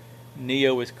where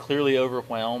Neo is clearly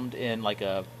overwhelmed in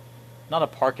not a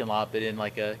parking lot, but in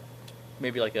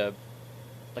maybe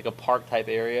a park type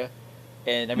area.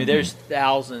 And I mean, there's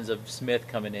thousands of Smith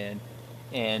coming in,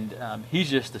 and he's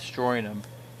just destroying them.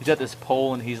 He's at this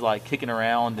pole and he's kicking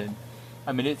around, and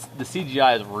I mean, the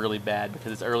CGI is really bad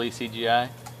because it's early CGI.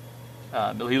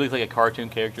 He looks like a cartoon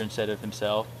character instead of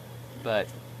himself. But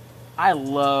I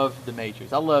love The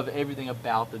Matrix. I love everything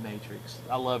about The Matrix.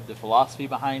 I love the philosophy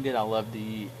behind it. I love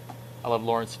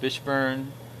Lawrence Fishburne.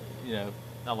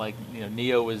 I like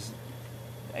Neo is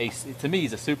to me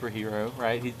he's a superhero,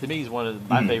 right? To me he's one of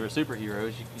my favorite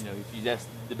superheroes. That's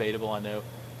debatable, I know,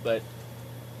 but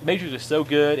The Matrix is so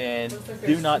good, and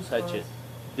do not touch it.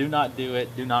 Do not do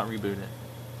it. Do not reboot it.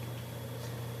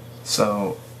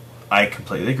 So, I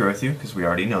completely agree with you, because we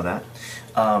already know that.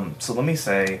 So let me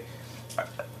say,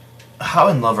 how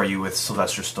in love are you with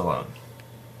Sylvester Stallone?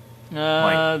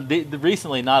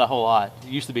 Recently, not a whole lot. It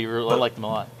used to be, I liked him a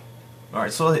lot. All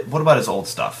right, so what about his old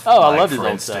stuff? Oh, I love his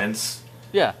old stuff. For instance,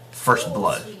 yeah, First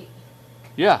Blood.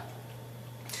 Yeah.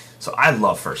 So I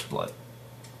love First Blood.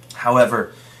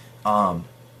 However,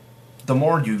 the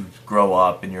more you grow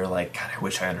up and you're like, God, I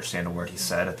wish I understand a word he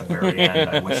said at the very end.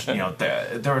 I wish,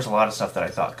 there was a lot of stuff that I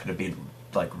thought could have been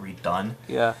redone.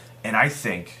 Yeah. And I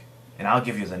think, and I'll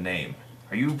give you the name.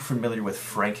 Are you familiar with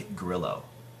Frank Grillo?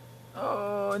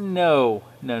 Oh, no.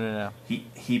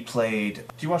 He played.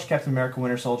 Did you watch Captain America: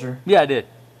 Winter Soldier? Yeah, I did.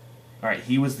 All right,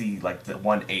 he was the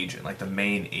one agent, the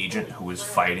main agent who was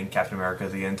fighting Captain America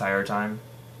the entire time.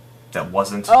 That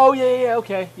wasn't. Oh yeah,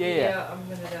 okay, yeah. I'm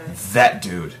gonna die. That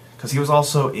dude, because he was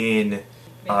also in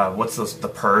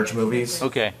the Purge movies.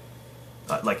 Okay.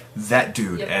 That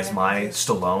dude as my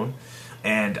Stallone,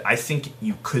 and I think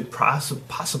you could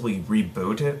possibly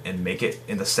reboot it and make it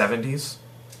in the 70s,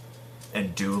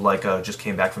 and do a just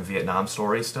came back from Vietnam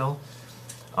story still.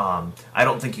 I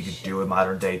don't think you could do a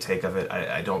modern day take of it.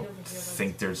 I don't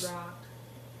think there's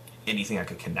anything I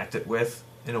could connect it with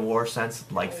in a war sense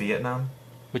like Vietnam.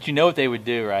 But you know what they would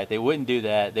do, right? They wouldn't do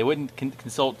that. They wouldn't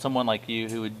consult someone like you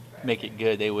who would make it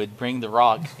good. They would bring The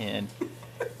Rock in.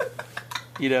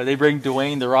 They bring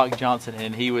Dwayne The Rock Johnson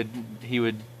in. He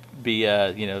would be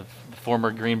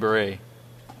former Green Beret.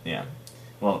 Yeah.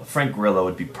 Well, Frank Grillo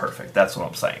would be perfect. That's what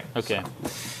I'm saying. Okay.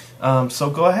 So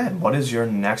go ahead. What is your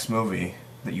next movie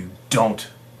that you don't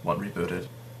want rebooted?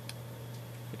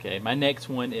 Okay, my next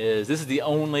one is, this is the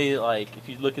only, if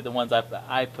you look at the ones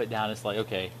I put down, it's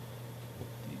okay,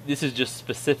 this is just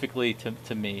specifically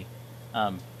to me.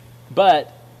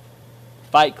 But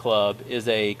Fight Club is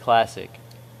a classic.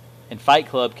 And Fight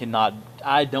Club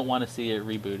I don't want to see it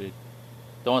rebooted.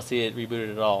 Don't want to see it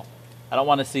rebooted at all. I don't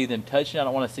want to see them touching it. I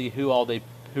don't want to see who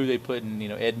they put in,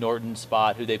 Ed Norton's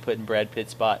spot, who they put in Brad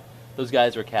Pitt's spot. Those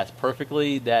guys were cast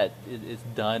perfectly. That it's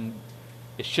done.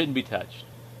 It shouldn't be touched.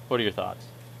 What are your thoughts?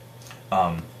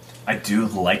 I do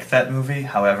like that movie.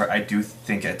 However, I do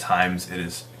think at times it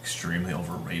is extremely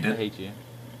overrated. I hate you.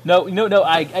 No.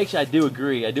 I do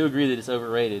agree. I do agree that it's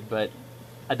overrated, but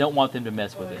I don't want them to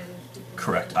mess with it.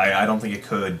 Correct. I don't think it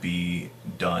could be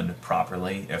done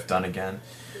properly if done again,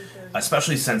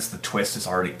 especially since the twist is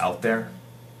already out there.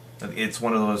 It's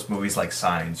one of those movies like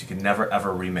Signs. You can never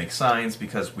ever remake Signs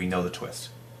because we know the twist.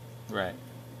 Right.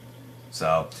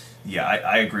 So, yeah,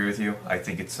 I agree with you. I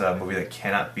think it's a movie that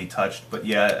cannot be touched. But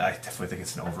yeah, I definitely think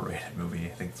it's an overrated movie.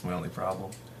 I think it's my only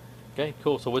problem. Okay,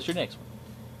 cool. So what's your next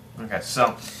one? Okay,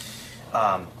 so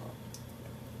I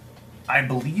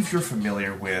believe you're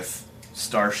familiar with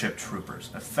Starship Troopers.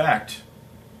 In fact,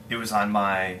 it was on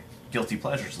my guilty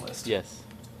pleasures list. Yes.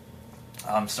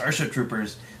 Starship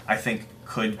Troopers, I think,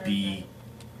 could be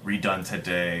redone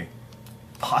today,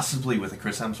 possibly with a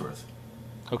Chris Hemsworth.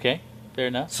 Okay, fair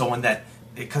enough. So when that,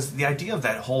 because the idea of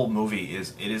that whole movie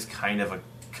is it is kind of a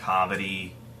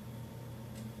comedy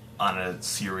on a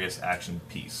serious action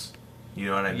piece. You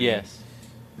know what I mean? Yes.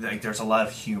 Like, there's a lot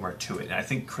of humor to it, and I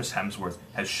think Chris Hemsworth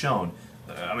has shown.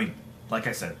 I mean, like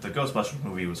I said, the Ghostbusters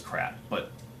movie was crap,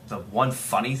 but the one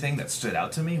funny thing that stood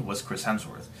out to me was Chris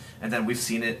Hemsworth. And then we've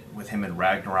seen it with him in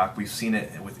Ragnarok. We've seen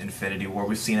it with Infinity War.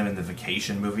 We've seen him in the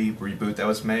Vacation movie reboot that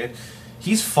was made.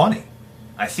 He's funny.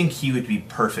 I think he would be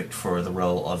perfect for the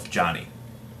role of Johnny.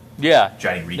 Yeah.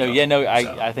 Johnny Rico.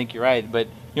 I think you're right. But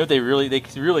you know what, they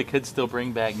really could still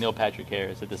bring back Neil Patrick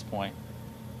Harris at this point.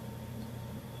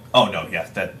 Oh, no, yeah.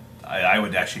 I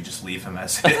would actually just leave him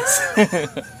as is.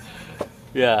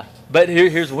 Yeah. But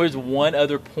here's one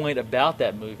other point about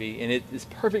that movie, and it is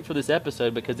perfect for this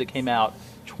episode because it came out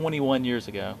 21 years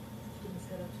ago.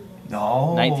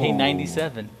 No.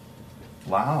 1997.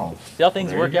 Wow. See how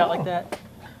things There work you out go. like that?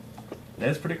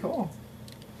 That's pretty cool.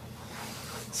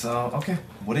 So, okay.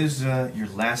 What is your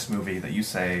last movie that you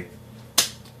say,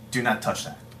 do not touch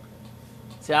that?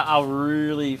 See, I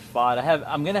really fought.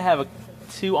 I'm going to have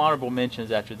two honorable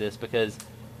mentions after this because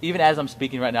even as I'm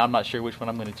speaking right now, I'm not sure which one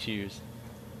I'm going to choose.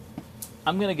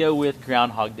 I'm going to go with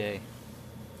Groundhog Day.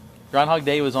 Groundhog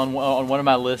Day was on one of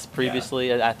my lists previously.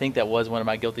 Yeah. I think that was one of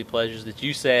my guilty pleasures that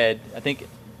you said. I think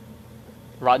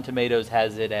Rotten Tomatoes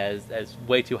has it as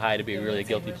way too high to be really a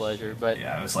guilty pleasure. But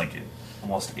yeah, it was like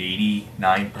almost 89%.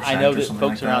 I know that folks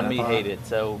like around me hate it.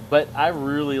 But I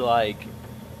really like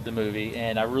the movie,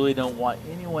 and I really don't want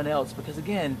anyone else because,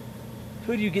 again,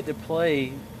 who do you get to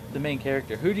play the main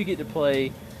character? Who do you get to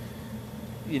play,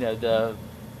 I don't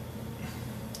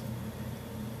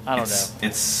know.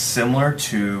 It's similar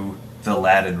to the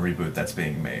Aladdin reboot that's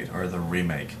being made, or the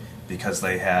remake, because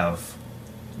they have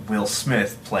Will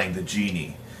Smith playing the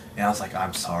genie. And I was like,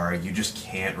 I'm sorry, you just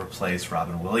can't replace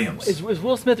Robin Williams. Is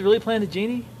Will Smith really playing the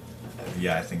genie?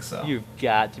 Yeah, I think so. You've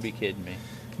got to be kidding me.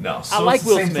 No. So I like it's the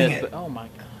Will same Smith, thing. but oh my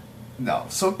god. No.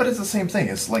 But it's the same thing.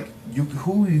 It's like,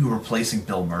 who are you replacing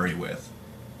Bill Murray with?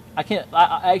 I can't.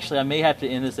 I may have to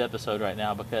end this episode right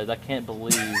now because I can't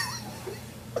believe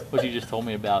what you just told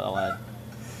me about Aladdin.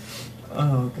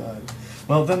 Oh, God.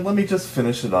 Well, then let me just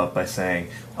finish it up by saying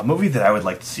a movie that I would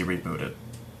like to see rebooted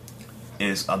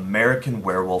is American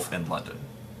Werewolf in London.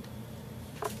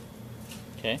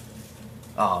 Okay.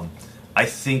 I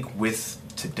think with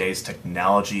today's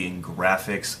technology and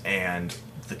graphics and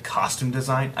the costume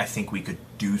design, I think we could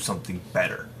do something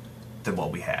better than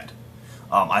what we had.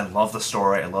 I love the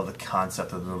story. I love the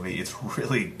concept of the movie. It's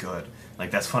really good.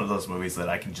 Like, that's one of those movies that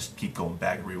I can just keep going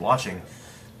back and rewatching.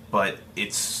 But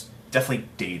it's definitely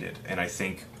dated, and I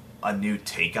think a new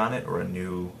take on it or a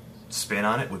new spin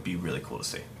on it would be really cool to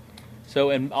see.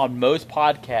 So on most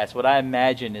podcasts, what I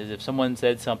imagine is if someone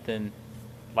said something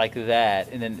like that,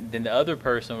 and then the other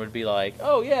person would be like,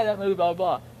 oh, yeah, that movie, blah,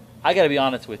 blah, blah. I got to be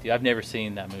honest with you. I've never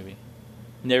seen that movie.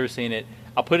 Never seen it.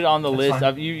 I'll put it on the list.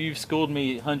 You've schooled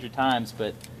me 100 times,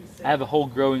 but I have a whole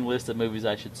growing list of movies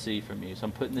I should see from you. So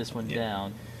I'm putting this one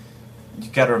down. You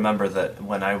got to remember that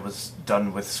when I was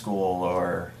done with school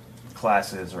or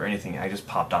classes or anything, I just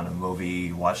popped on a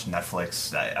movie, watched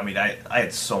Netflix. I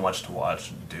had so much to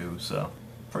watch and do, so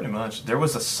pretty much. There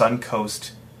was a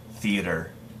Suncoast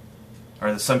theater,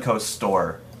 or the Suncoast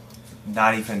store,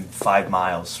 not even 5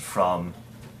 miles from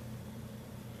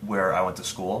where I went to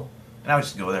school, and I would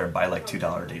just go there and buy like $2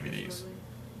 DVDs.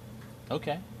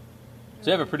 Okay. So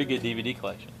you have a pretty good DVD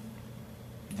collection.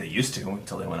 They used to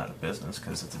until they went out of business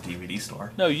because it's a DVD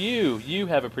store. No, you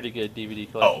have a pretty good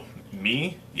DVD collection. Oh,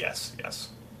 me? Yes,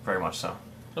 very much so.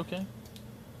 Okay.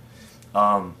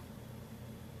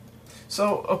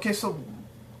 So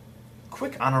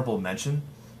quick honorable mention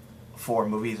for a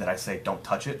movie that I say don't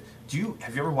touch it.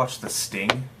 Have you ever watched The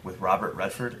Sting with Robert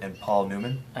Redford and Paul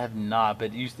Newman? I have not,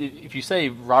 but if you say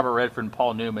Robert Redford and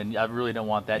Paul Newman, I really don't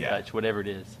want that touch, whatever it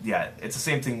is. Yeah, it's the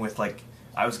same thing with, like,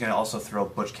 I was going to also throw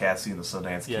Butch Cassidy and the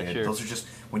Sundance Kid. Sure. Those are just,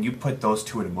 when you put those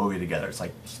two in a movie together, it's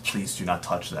like, please do not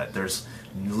touch that. There's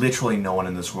literally no one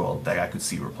in this world that I could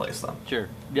see replace them. Sure.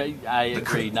 Yeah, I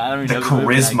agree. The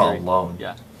charisma alone.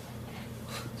 Yeah.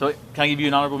 So, can I give you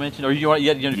an honorable mention? Or you want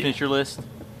to finish your list?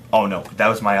 Oh, no. That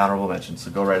was my honorable mention,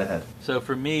 so go right ahead. So,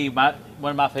 for me, one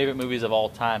of my favorite movies of all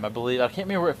time, I can't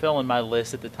remember where it fell in my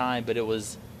list at the time, but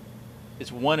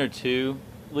it's one or two,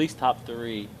 at least top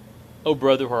three. Oh,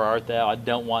 Brother, Where Art Thou? I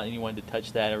don't want anyone to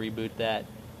touch that or reboot that.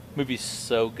 Movie's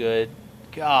so good.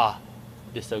 God,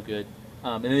 just so good.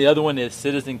 And then the other one is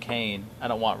Citizen Kane. I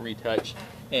don't want retouch.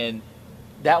 And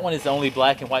that one is the only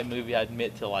black and white movie I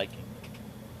admit to liking.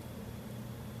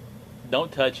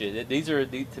 Don't touch it.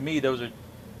 To me, those are...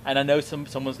 And I know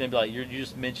someone's going to be like, you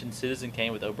just mentioned Citizen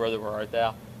Kane with Oh, Brother, Where Art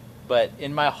Thou? But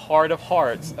in my heart of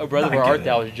hearts, Oh, Brother, Where Art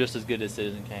Thou is just as good as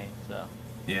Citizen Kane. So,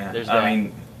 yeah, there's that. I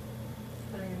mean...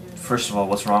 First of all,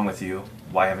 what's wrong with you?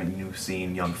 Why haven't you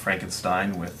seen Young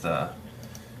Frankenstein with the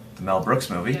Mel Brooks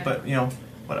movie? Yeah. But,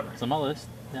 whatever. It's on my list.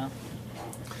 Yeah.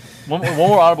 One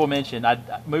more honorable mention.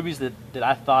 Movies that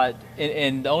I thought,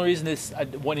 and the only reason I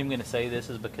wasn't even going to say this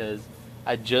is because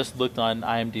I just looked on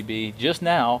IMDb just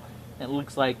now, and it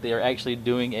looks like they are actually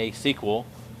doing a sequel.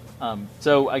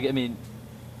 So, I mean,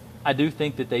 I do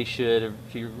think that they should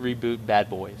reboot Bad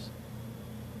Boys.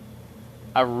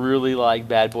 I really like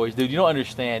Bad Boys. Dude, you don't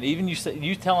understand. Even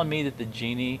you telling me that the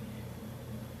genie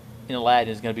in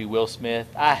Aladdin is going to be Will Smith,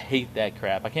 I hate that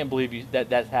crap. I can't believe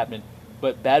that's happening.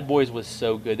 But Bad Boys was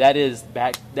so good. That is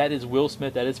Will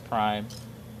Smith, that is prime.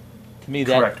 To me,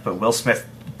 correct,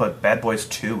 but Bad Boys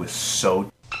 2 was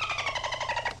so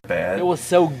bad. It was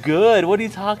so good. What are you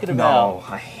talking about? No,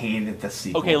 I hated the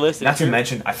sequel. Okay, listen. Not to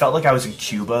mention, I felt like I was in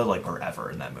Cuba, like,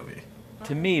 forever in that movie.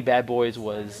 To me, Bad Boys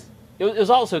was... It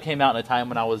was also came out in a time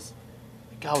when I was...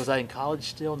 God, was I in college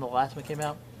still when the last one came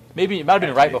out? Maybe it might have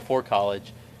been right before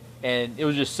college. And it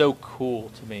was just so cool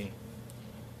to me.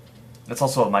 That's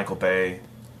also a Michael Bay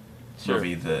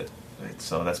movie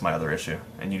so that's my other issue.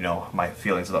 And you know my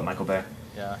feelings about Michael Bay.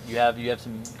 Yeah, you have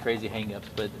some crazy hang-ups,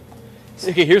 but...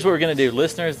 Okay, here's what we're going to do.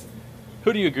 Listeners,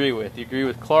 who do you agree with? Do you agree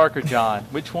with Clark or John?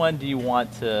 Which one do you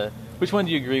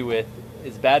agree with?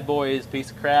 Is Bad Boys a piece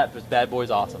of crap? Is Bad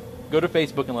Boys awesome? Go to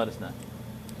Facebook and let us know.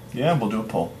 Yeah, we'll do a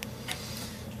poll.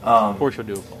 Of course you'll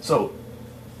do a poll.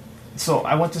 So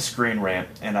I went to Screen Rant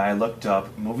and I looked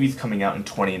up movies coming out in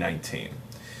 2019.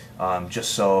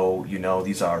 Just so you know,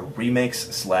 these are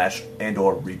remakes / and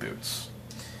or reboots.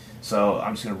 So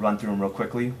I'm just going to run through them real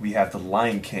quickly. We have The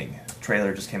Lion King.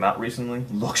 Trailer just came out recently.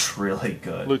 Looks really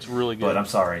good. Looks really good. But I'm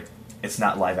sorry, it's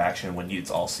not live action when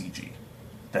it's all CG.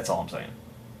 That's all I'm saying.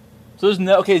 So there's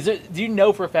no... Okay, do you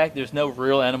know for a fact there's no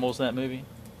real animals in that movie?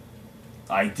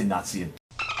 I did not see a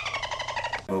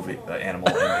movie animal,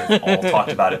 and they all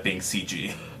talked about it being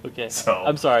CG. Okay, so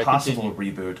I'm sorry. Possible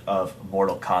continue. reboot of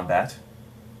Mortal Kombat.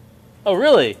 Oh,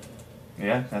 really?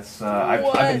 Yeah, that's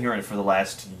I've been hearing it for the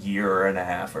last year and a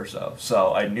half or so.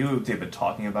 So I knew they've been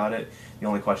talking about it. The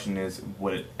only question is,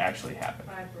 would it actually happen?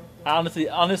 Honestly,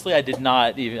 I didn't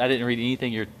read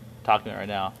anything you're talking about right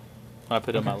now when I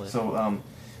put it on my list. So,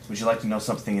 would you like to know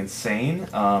something insane?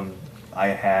 I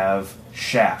have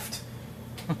Shaft.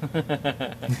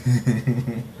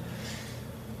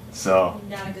 So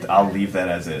I'll leave that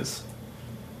as is.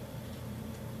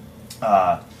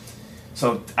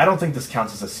 So I don't think this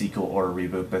counts as a sequel or a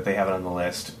reboot, but they have it on the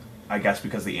list. I guess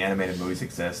because the animated movies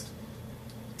exist.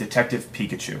 Detective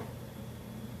Pikachu.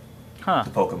 Huh.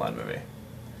 The Pokemon movie.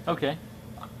 Okay.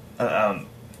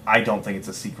 I don't think it's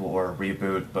a sequel or a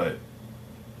reboot, but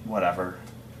whatever.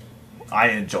 I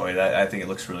enjoy that. I think it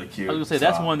looks really cute. I was going to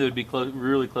say, that's one that would be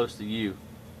really close to you.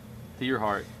 To your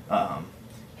heart.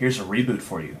 Here's a reboot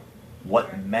for you.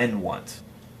 What Men Want.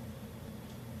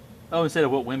 Oh, instead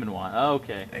of What Women Want. Oh,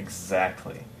 okay.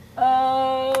 Exactly.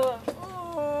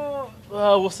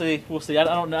 We'll see. We'll see.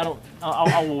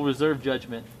 I will reserve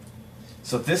judgment.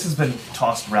 So this has been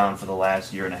tossed around for the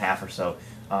last year and a half or so.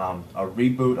 A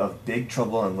reboot of Big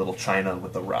Trouble in Little China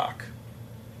with The Rock.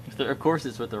 Of course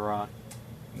it's with The Rock.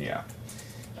 Yeah.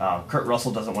 Kurt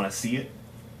Russell doesn't want to see it.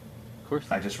 Of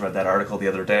course. I just read that article the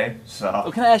other day. So.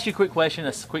 Oh, can I ask you a quick question,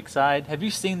 a quick side? Have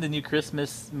you seen the new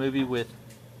Christmas movie with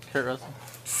Kurt Russell?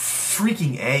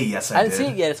 Freaking A, yes I did. I didn't see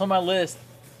it yet. It's on my list.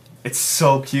 It's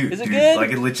so cute, Is it dude. good?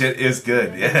 Like, it legit is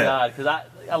good, yeah. Oh my God, because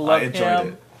I love I enjoyed him.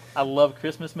 it. I love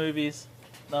Christmas movies.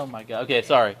 Oh my God. Okay,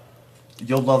 sorry.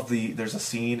 You'll love there's a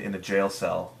scene in a jail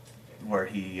cell where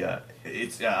he,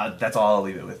 that's all I'll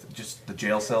leave it with. Just the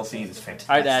jail cell scene is fantastic.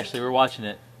 All right, Ashley, we're watching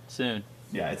it soon.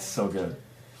 Yeah, it's so good.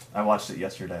 I watched it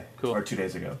yesterday. Cool. Or 2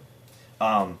 days ago.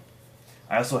 I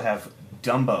also have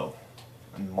Dumbo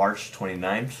on March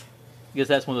 29th. I guess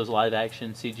that's one of those live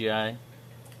action CGI.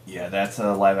 Yeah, that's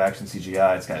a live action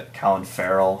CGI. It's got Colin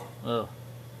Farrell. Oh,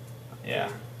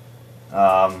 Yeah.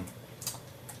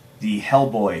 The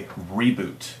Hellboy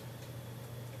reboot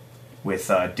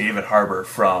with David Harbour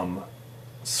from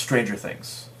Stranger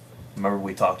Things. Remember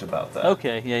we talked about that?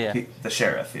 okay, yeah. The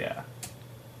sheriff, yeah.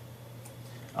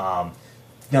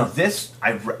 Now this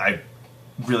I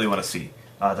really want to see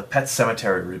the Pet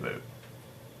Sematary reboot.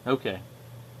 Okay.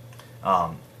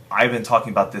 I've been talking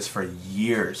about this for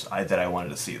years. That I wanted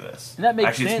to see this. And that makes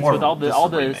Actually, it's sense more with of all a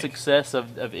the remake. success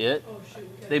of it.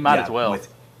 They might Yeah, as well.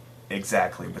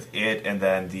 Exactly, with it and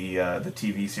then the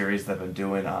TV series they've been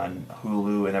doing on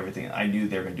Hulu and everything. I knew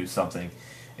they were going to do something,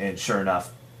 and sure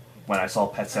enough, when I saw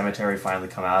Pet Sematary finally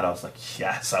come out, I was like,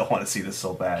 yes, I want to see this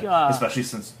so bad. God. Especially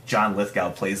since John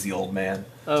Lithgow plays the old man.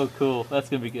 Oh, cool. That's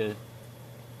gonna be good.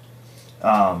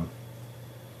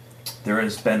 There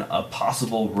has been a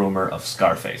possible rumor of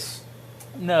Scarface.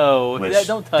 No, Which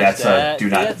don't touch that's that. a do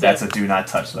not. See, That's a do not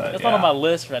touch that. That's yeah. not on my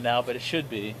list right now, but it should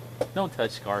be. Don't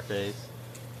touch Scarface.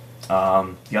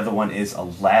 The other one is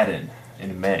Aladdin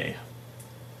in May.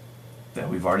 That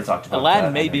we've already talked about. Aladdin that.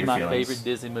 I may know be your my feelings. favorite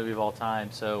Disney movie of all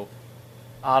time, so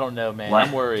I don't know, man. Lion-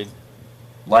 I'm worried.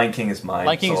 Lion King is mine.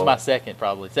 Lion King is so- my second,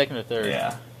 probably second or third.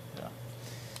 Yeah. Yeah.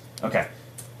 Okay.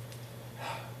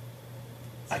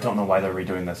 I don't know why they're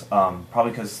redoing this.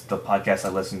 Probably because the podcast I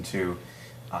listen to,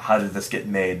 How Did This Get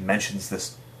Made, mentions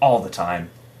this all the time.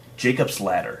 Jacob's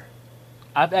Ladder.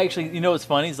 I've actually, you know what's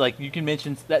funny is like you can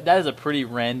mention that is a pretty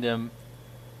random.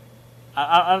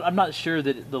 I'm not sure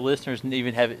that the listeners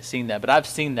even have seen that, but I've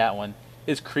seen that one.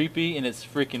 It's creepy and it's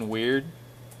freaking weird,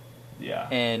 Yeah.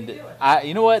 and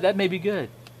you know what, that may be good.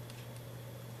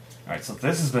 All right, so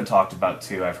this has been talked about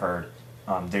too, I've heard.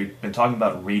 They've been talking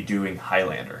about redoing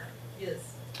Highlander. Yes.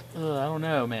 I don't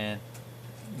know, man.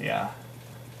 Yeah.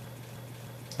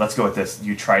 Let's go with this.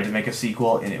 You tried to make a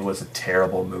sequel, and it was a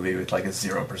terrible movie with like a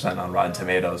 0% on Rotten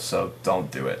Tomatoes, so don't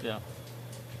do it. Yeah.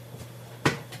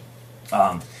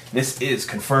 This is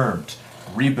confirmed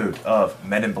reboot of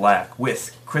Men in Black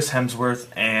with Chris Hemsworth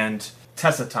and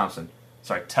Tessa Thompson.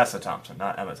 Sorry, Tessa Thompson,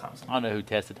 not Emma Thompson. I don't know who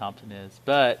Tessa Thompson is,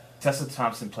 but Tessa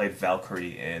Thompson played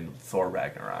Valkyrie in Thor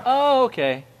Ragnarok. oh,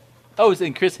 okay. Oh, it's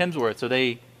in Chris Hemsworth, so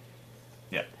they've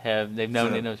Yeah. known So,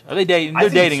 they know. Are they dating? I They're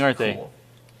think dating, it's aren't they? cool.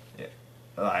 Yeah.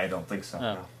 I don't think so. Oh.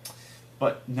 No.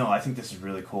 But no, I think this is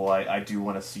really cool. I do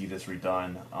want to see this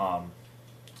redone.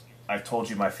 I've told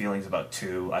you my feelings about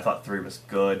 2. I thought 3 was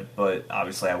good, but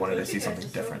obviously I wanted to see something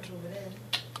different.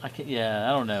 I can't. Yeah,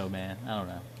 I don't know, man. I don't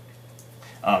know.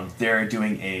 They're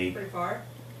doing a, Pretty far.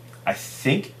 I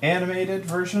think, animated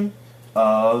version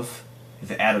of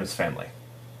The Addams Family.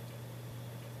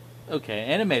 Okay,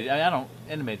 animated. I don't.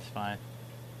 Animated's fine.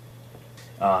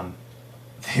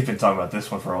 They've been talking about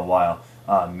this one for a while.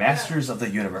 Masters of the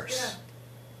Universe.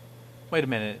 Wait a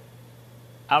minute.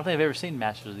 I don't think I've ever seen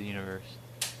Masters of the Universe.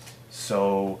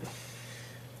 So,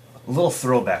 a little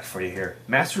throwback for you here.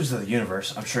 Masters of the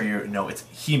Universe, I'm sure you know it's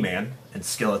He-Man and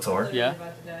Skeletor. Yeah.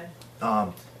 About to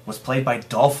die. Was played by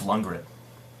Dolph Lundgren.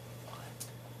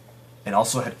 And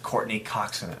also had Courtney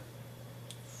Cox in it.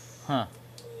 Huh.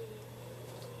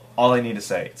 All I need to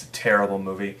say, it's a terrible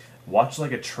movie. Watch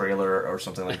like a trailer or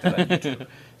something like that on YouTube.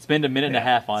 Spend a minute and a Yeah.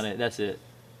 half on it. That's it.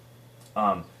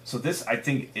 So this, I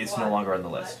think, is no longer on the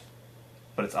list.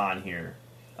 But it's on here.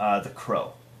 The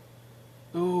Crow.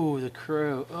 Ooh, The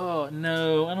Crow. Oh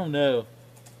no, I don't know.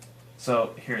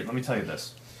 So here, let me tell you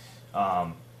this.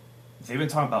 They've been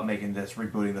talking about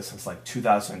rebooting this since like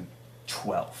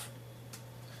 2012.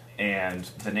 And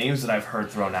the names that I've heard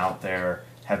thrown out there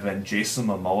have been Jason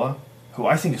Momoa, who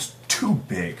I think is too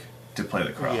big to play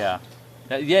the Crow. Yeah.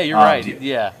 Yeah, you're right. do you-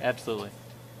 Yeah, absolutely.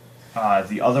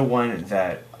 The other one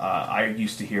that I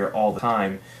used to hear all the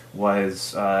time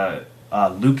was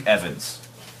Luke Evans.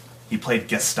 He played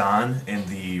Gaston in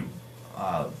the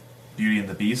Beauty and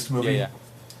the Beast movie. Yeah.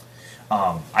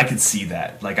 I could see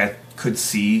that. Like, I could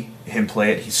see him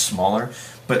play it. He's smaller.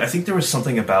 But I think there was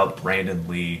something about Brandon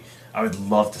Lee. I would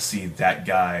love to see that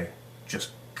guy just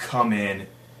come in.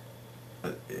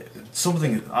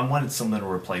 I wanted something to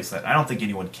replace that. I don't think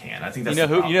anyone can. I think that's You know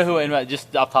the who? problem. You know who? And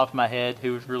just off the top of my head,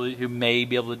 who may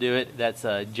be able to do it? That's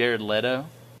Jared Leto.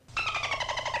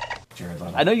 Jared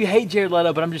Leto. I know you hate Jared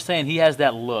Leto, but I'm just saying he has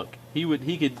that look. He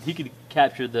could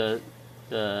capture the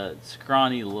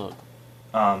scrawny look.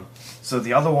 So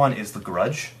the other one is The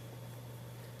Grudge.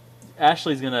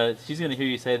 Ashley's she's gonna hear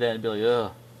you say that and be like,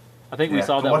 ugh. I think we Yeah,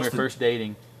 saw go that when watch we were the- first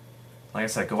dating. Like I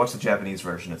said, go watch the Japanese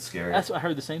version. It's scary. I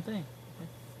heard the same thing.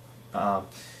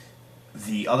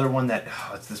 The other one that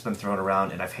it's just been thrown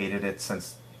around, and I've hated it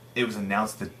since it was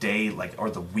announced the day, or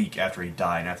the week after he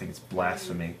died, and I think it's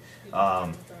blasphemy.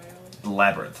 The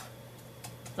Labyrinth.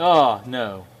 Oh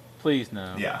no, please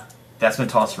no. Yeah. That's been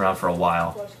tossed around for a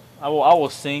while. I will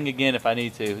sing again if I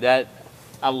need to.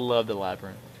 I love the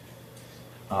Labyrinth.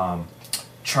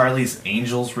 Charlie's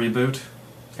Angels reboot.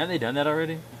 Haven't they done that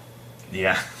already?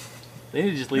 Yeah. They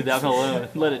need to just leave that one alone.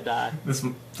 Let it die.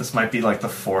 This might be like the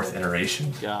 4th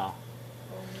iteration. Yeah.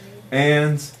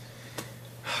 And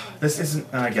this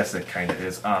isn't, I guess it kind of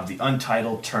is, the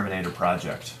Untitled Terminator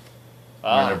Project. We're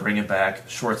going to bring it back,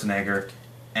 Schwarzenegger,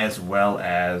 as well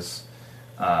as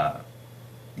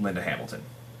Linda Hamilton.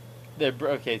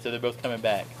 Okay, so they're both coming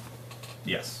back.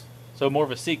 Yes. So more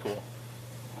of a sequel.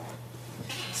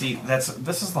 See,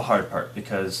 this is the hard part,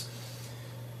 because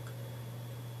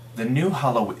the new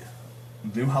Halloween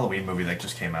movie that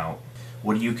just came out,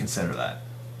 what do you consider that?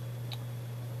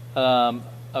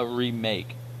 A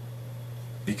remake.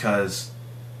 Because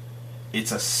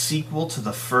it's a sequel to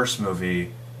the first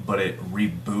movie, but it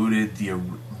rebooted the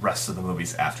rest of the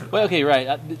movies after that. Well, okay,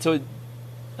 right.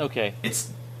 Okay.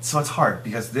 It's hard,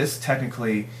 because this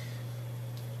technically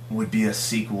would be a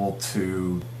sequel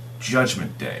to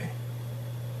Judgment Day.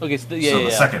 Okay, so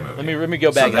the second movie. Let me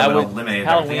go back. So that would eliminate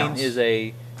everything Halloween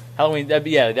else. Halloween.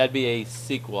 That'd be a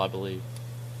sequel, I believe.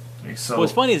 So,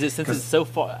 What's funny is that since it's so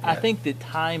far, I yeah. think that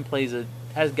time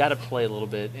has got to play a little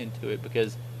bit into it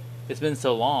because it's been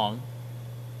so long.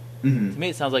 Mhm. To me,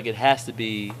 it sounds like it has to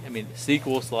be. I mean,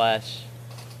 sequel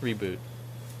 / reboot.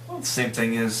 Well, the same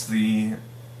thing as the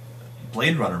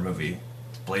Blade Runner movie,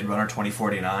 Blade Runner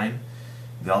 2049.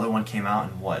 The other one came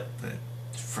out in what, the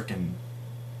frickin'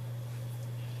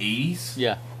 80s?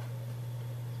 Yeah.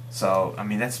 So, I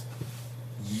mean, that's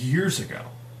years ago.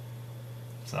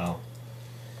 So,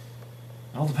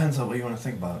 it all depends on what you want to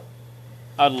think about it.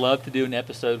 I'd love to do an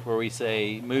episode where we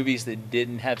say movies that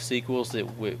didn't have sequels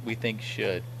that we think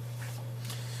should.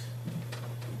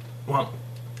 Well,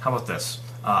 how about this?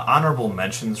 Honorable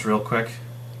mentions, real quick,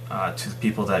 to the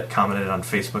people that commented on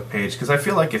Facebook page, because I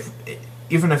feel like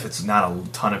even if it's not a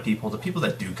ton of people, the people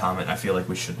that do comment, I feel like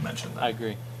we should mention them. I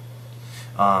agree.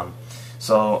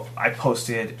 So I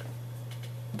posted,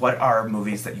 what are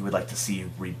movies that you would like to see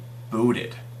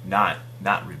rebooted, not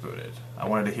rebooted. I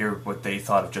wanted to hear what they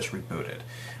thought of just rebooted.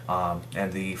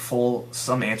 And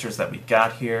some answers that we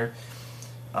got here.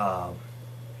 Now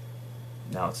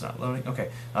it's not loading. Okay.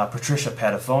 Patricia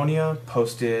Patafonia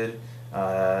posted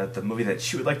the movie that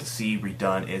she would like to see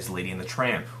redone is Lady and the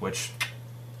Tramp, which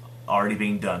already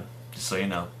being done, just so you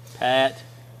know. Pat.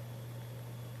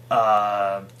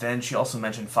 Then she also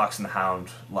mentioned Fox and the Hound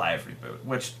live reboot,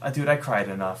 which, dude, I cried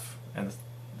enough in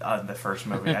the first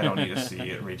movie. I don't need to see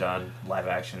it redone live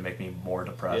action to make me more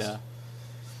depressed.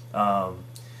 Yeah.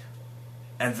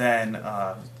 And then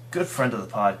good friend of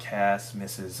the podcast,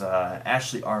 Mrs.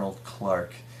 Ashley Arnold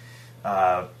Clark,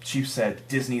 she said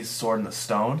Disney's Sword in the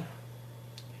Stone.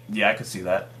 Yeah, I could see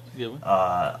that. Good one.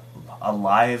 A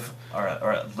live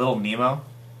or Little Nemo.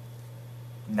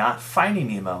 Not Finding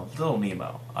Nemo, Little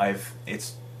Nemo.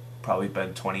 It's probably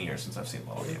been 20 years since I've seen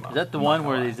Little Nemo. Is that the I'm one not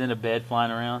where gonna he's in a bed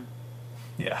flying around?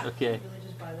 lie. Yeah. Okay.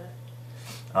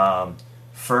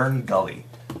 Fern Gully.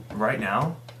 Right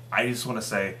now, I just want to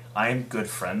say I am good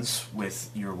friends with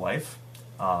your wife.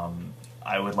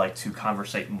 I would like to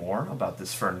conversate more about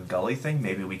this Fern Gully thing.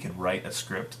 Maybe we can write a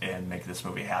script and make this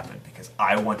movie happen, because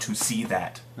I want to see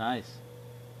that. Nice.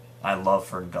 I love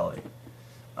Fern Gully.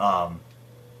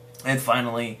 And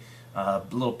finally, a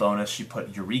little bonus, she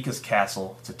put Eureka's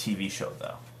Castle. It's a TV show,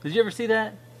 though. Did you ever see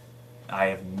that? I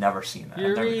have never seen that. I've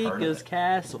never heard of Eureka's it.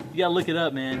 Castle. You gotta look it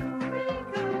up, man.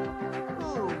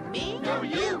 Who, me? No,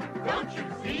 you! Don't you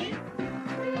see?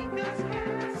 Eureka's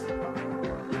Castle!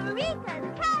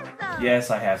 Yes,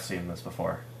 I have seen this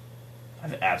before.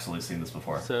 I've absolutely seen this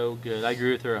before. So good. I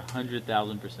agree with her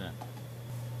 100,000%.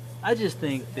 I just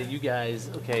think that you guys,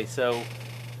 okay, so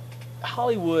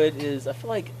Hollywood is, I feel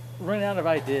like, running out of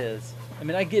ideas. I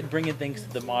mean, I get bringing things to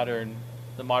the modern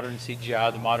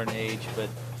CGI, the modern age, but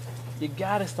you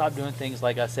gotta stop doing things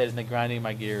like I said in the grinding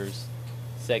my gears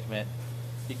segment.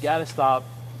 You gotta stop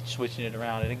switching it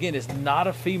around. And again, it's not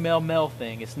a female-male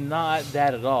thing. It's not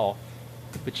that at all.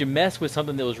 But you mess with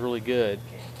something that was really good,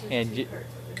 and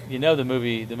you know the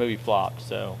movie flopped.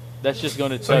 So that's just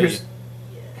going to tell you.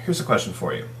 Here's a question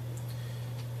for you.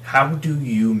 How do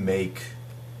you make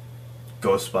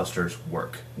Ghostbusters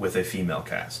work with a female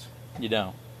cast? You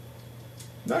don't.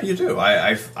 No, you do.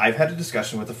 I've had a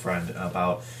discussion with a friend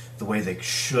about the way they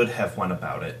should have went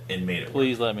about it and made it work.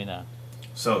 Please let me know.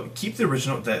 So keep the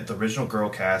original girl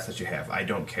cast that you have. I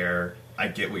don't care. I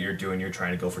get what you're doing. You're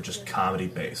trying to go for just comedy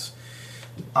base.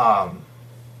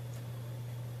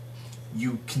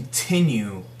 You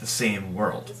continue the same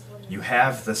world. You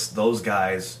have those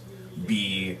guys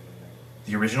be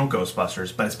the original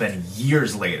Ghostbusters, but it's been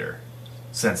years later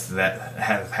since that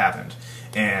have happened,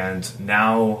 and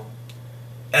now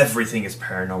everything is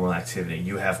paranormal activity.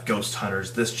 You have Ghost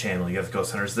Hunters this channel, you have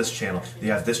Ghost Hunters this channel,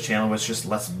 you have this channel which just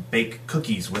let's bake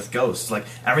cookies with ghosts. Like,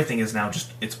 everything is now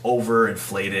just, it's over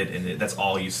inflated, and that's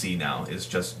all you see now is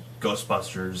just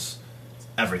Ghostbusters,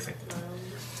 everything.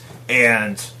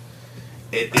 And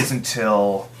it isn't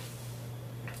until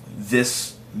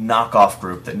this knockoff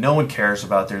group that no one cares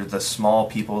about, they're the small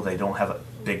people, they don't have a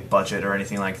big budget or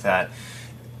anything like that,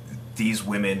 these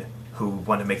women who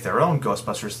want to make their own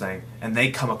Ghostbusters thing, and they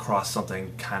come across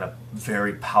something kind of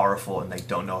very powerful and they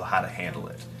don't know how to handle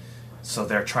it. So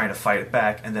they're trying to fight it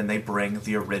back, and then they bring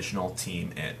the original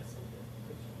team in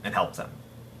and help them.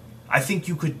 I think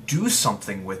you could do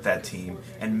something with that team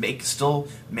and still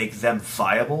make them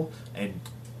viable and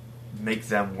make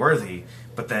them worthy,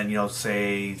 but then,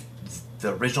 say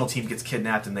the original team gets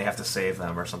kidnapped and they have to save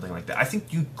them or something like that. I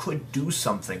think you could do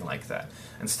something like that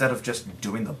instead of just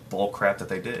doing the bull crap that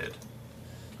they did.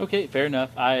 Okay, fair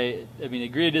enough. I mean,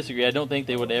 agree to disagree. I don't think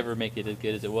they would ever make it as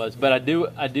good as it was, but I do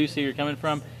see where you're coming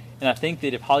from, and I think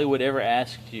that if Hollywood ever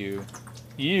asked you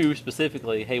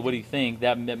specifically, hey, what do you think,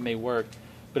 that may work.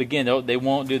 But again, they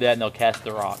won't do that, and they'll cast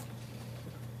The Rock.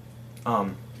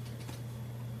 I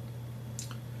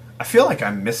feel like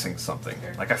I'm missing something.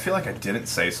 Like, I feel like I didn't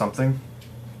say something.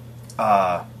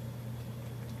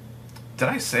 Did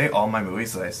I say all my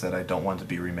movies that I said I don't want to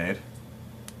be remade?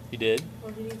 You did?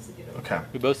 Okay.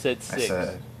 We both said 6. I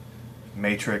said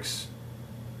Matrix,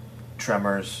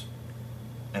 Tremors,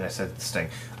 and I said Sting.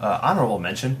 Honorable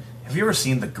mention, have you ever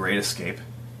seen The Great Escape?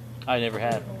 I never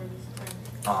have.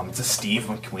 It's a Steve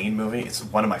McQueen movie. It's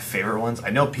one of my favorite ones. I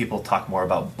know people talk more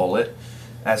about Bullet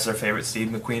as their favorite Steve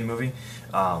McQueen movie.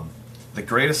 The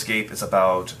Great Escape is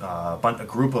about a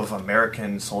group of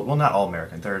American soldiers. Well, not all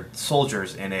American. They're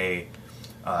soldiers in a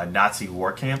Nazi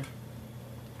war camp.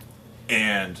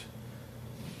 And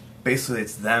basically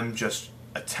it's them just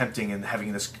attempting and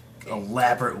having this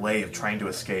elaborate way of trying to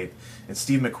escape. And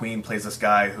Steve McQueen plays this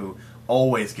guy who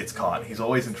always gets caught. He's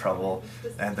always in trouble.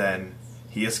 And then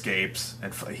he escapes,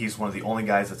 and he's one of the only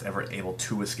guys that's ever able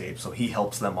to escape, so he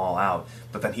helps them all out.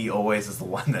 But then he always is the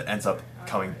one that ends up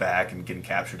coming back and getting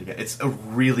captured again. It's a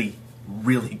really,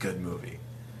 really good movie.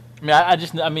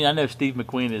 I mean, I know Steve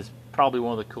McQueen is probably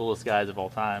one of the coolest guys of all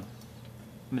time.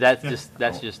 I mean,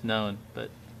 that's just known, but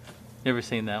never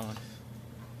seen that one.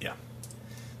 Yeah.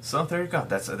 So there you go.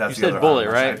 That's you the said other Bullet,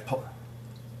 right?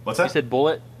 What's that? You said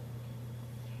Bullet?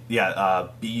 Yeah,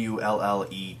 Bullett,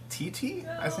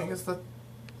 I think is the...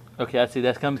 Okay, I see.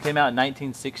 That came out in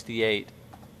 1968.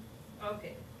 Okay,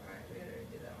 alright, we gotta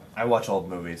do that one. I watch old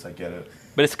movies, I get it.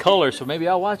 But it's color, so maybe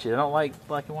I'll watch it. I don't like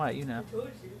black and white, I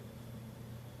told you.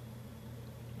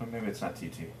 Or maybe it's not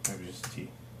TT. Maybe just T.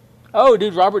 Oh,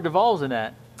 dude, Robert Duvall's in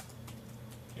that.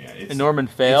 Yeah, it's... And Norman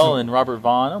Fell and Robert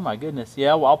Vaughn. Oh, my goodness.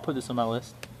 Yeah, well, I'll put this on my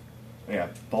list. Yeah,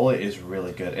 Bullet is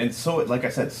really good. And so, like I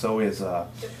said, so is... I'm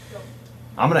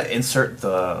going to insert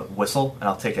the whistle, and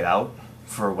I'll take it out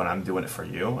for when I'm doing it for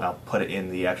you. I'll put it in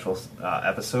the actual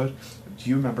episode. Do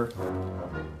you remember?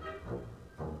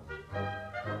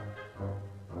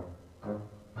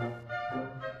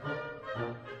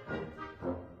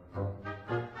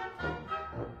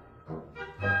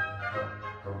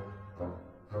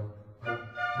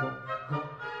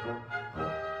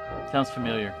 Sounds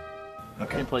familiar.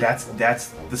 Okay, that's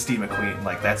the Steve McQueen.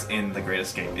 Like, that's in The Great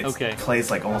Escape. It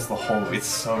plays like almost the whole. It's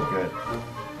so good.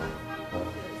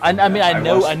 I mean, I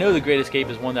know The Great Escape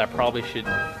is one that I probably should.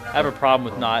 I have a problem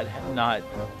with not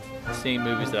seeing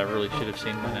movies that I really should have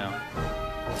seen by now.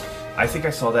 I think I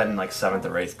saw that in like 7th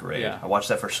or 8th grade. Yeah. I watched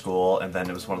that for school, and then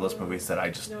it was one of those movies that I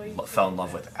just fell in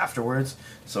love with afterwards.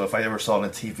 So if I ever saw it on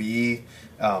TV,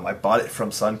 I bought it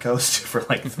from Suncoast for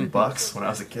like $3 when I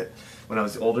was a kid, when I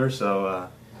was older. So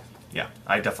yeah,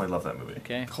 I definitely love that movie.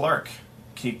 Okay. Clark,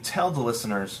 can you tell the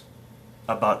listeners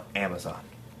about Amazon?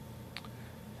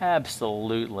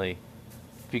 Absolutely.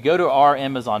 If you go to our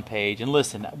Amazon page, and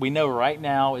listen, we know right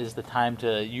now is the time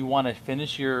you want to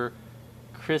finish your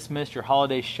Christmas, your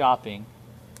holiday shopping,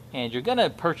 and you're going to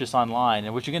purchase online.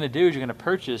 And what you're going to do is you're going to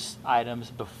purchase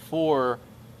items before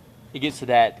it gets to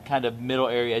that kind of middle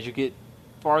area. As you get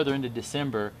farther into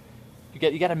December, you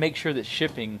got to make sure that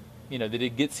shipping, that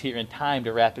it gets here in time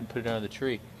to wrap and put it under the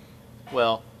tree.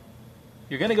 Well,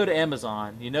 you're going to go to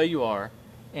Amazon. You know you are.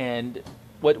 And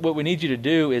what we need you to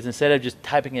do is, instead of just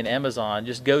typing in Amazon,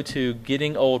 just go to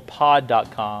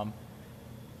gettingoldpod.com.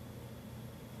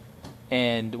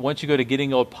 And once you go to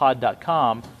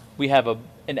gettingoldpod.com, we have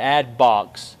an ad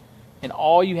box. And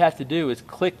all you have to do is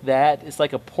click that. It's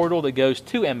like a portal that goes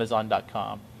to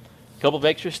Amazon.com. A couple of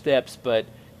extra steps, but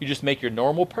you just make your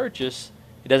normal purchase.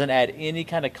 It doesn't add any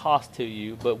kind of cost to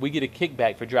you, but we get a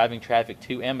kickback for driving traffic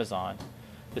to Amazon.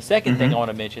 The second thing I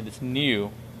want to mention that's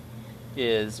new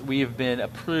is we have been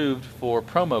approved for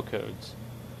promo codes.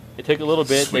 It took a little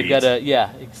bit. Sweet. They've got a,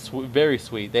 yeah, it's very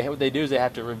sweet. What they do is they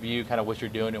have to review kind of what you're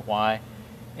doing and why.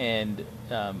 And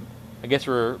I guess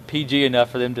we're PG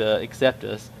enough for them to accept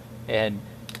us. And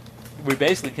we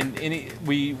basically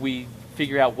we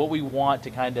figure out what we want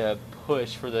to kind of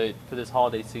push for this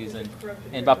holiday season.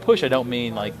 And by push, I don't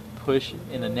mean like push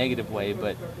in a negative way,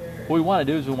 but what we want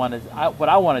to do is what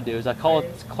I want to do is I call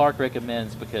it Clark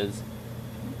Recommends, because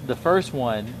the first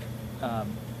one,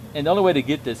 and the only way to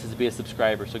get this is to be a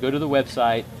subscriber. So go to the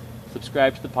website,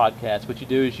 subscribe to the podcast. What you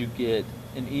do is you get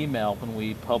an email when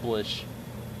we publish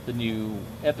the new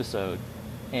episode.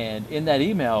 And in that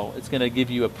email, it's going to give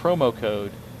you a promo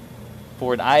code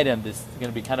for an item that's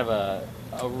going to be kind of a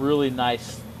really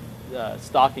nice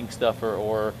stocking stuffer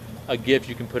or a gift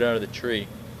you can put under the tree.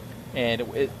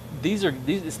 And these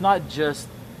it's not just,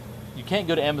 you can't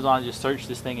go to Amazon and just search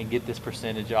this thing and get this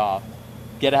percentage off.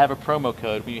 You got to have a promo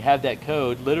code. When you have that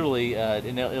code, literally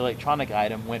an electronic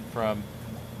item went from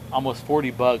almost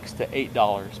 $40 to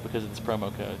 $8 because of this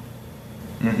promo code.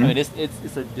 I mean,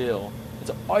 it's a deal.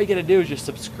 So all you got to do is just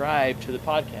subscribe to the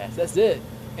podcast. That's it.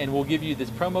 And we'll give you this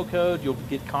promo code. You'll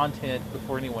get content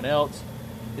before anyone else.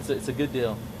 It's a good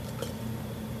deal.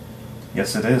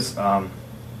 Yes, it is.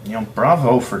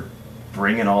 Bravo for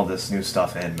bringing all this new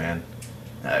stuff in, man.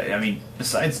 I mean,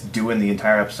 besides doing the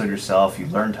entire episode yourself, you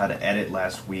learned how to edit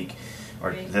last week,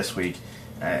 or this week.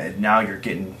 Now you're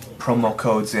getting promo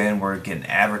codes in. We're getting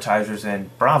advertisers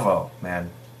in. Bravo, man.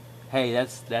 Hey,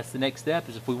 that's the next step.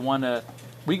 Is if we want to,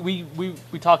 we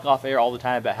talk off air all the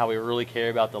time about how we really care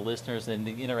about the listeners and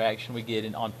the interaction we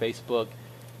get on Facebook.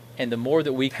 And the more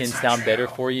that we can sound better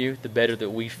for you, the better that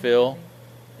we feel.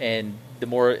 And the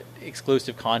more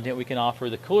exclusive content we can offer,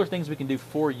 the cooler things we can do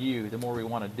for you, the more we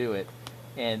want to do it.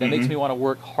 And that makes me want to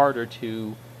work harder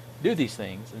to do these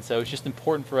things. And so it's just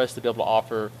important for us to be able to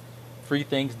offer free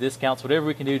things, discounts, whatever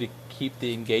we can do to keep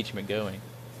the engagement going.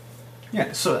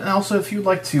 Yeah, so and also if you'd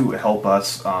like to help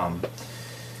us,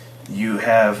 you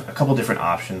have a couple different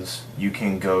options. You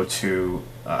can go to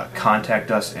contact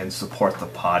us and support the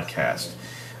podcast.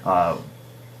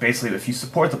 Basically, if you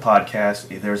support the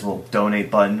podcast, there's a little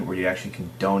donate button where you actually can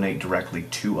donate directly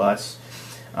to us.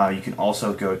 You can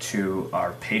also go to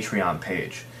our Patreon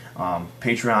page.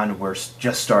 Patreon, we're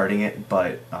just starting it,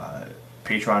 but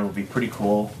Patreon will be pretty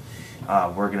cool.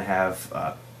 We're going to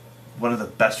have one of the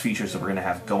best features that we're going to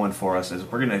have going for us is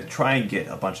we're going to try and get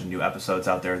a bunch of new episodes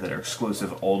out there that are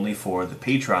exclusive only for the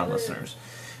Patreon listeners.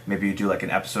 Maybe you do like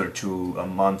an episode or two a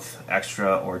month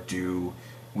extra, or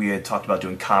we had talked about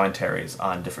doing commentaries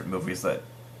on different movies that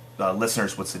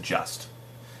listeners would suggest.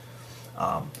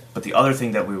 But the other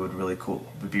thing that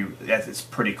that's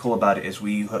pretty cool about it is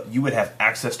you would have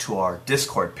access to our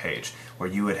Discord page where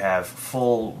you would have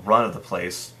full run of the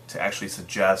place to actually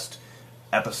suggest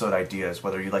episode ideas,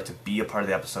 whether you'd like to be a part of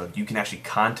the episode. You can actually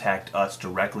contact us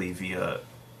directly via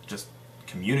just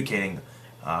communicating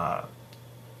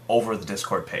over the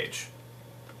Discord page.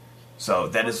 So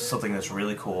that is something that's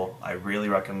really cool. I really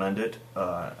recommend it.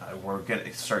 We're going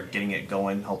to start getting it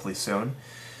going hopefully soon.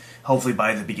 Hopefully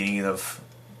by the beginning of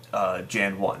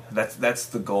Jan 1. That's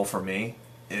the goal for me,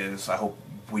 is I hope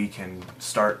we can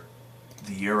start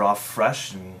the year off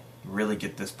fresh and really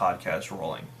get this podcast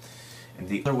rolling. And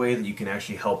the other way that you can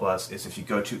actually help us is if you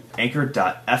go to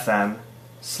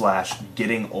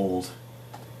anchor.fm/gettingold,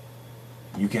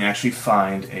 you can actually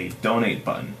find a donate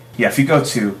button. Yeah, if you go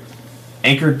to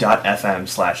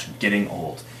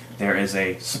anchor.fm/gettingold, there is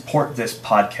a support this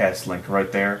podcast link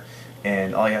right there,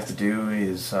 and all you have to do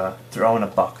is throw in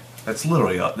 $1. That's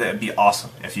literally, that'd be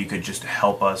awesome if you could just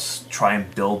help us try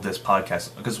and build this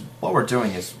podcast, because what we're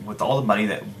doing is, with all the money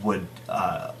that will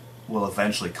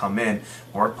eventually come in,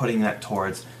 we're putting that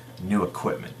towards new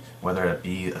equipment, whether it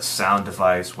be a sound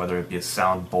device, whether it be a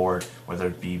sound board, whether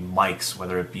it be mics,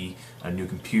 whether it be a new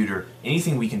computer,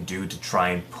 anything we can do to try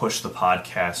and push the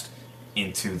podcast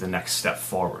into the next step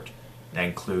forward. That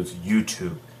includes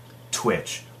YouTube,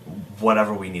 Twitch,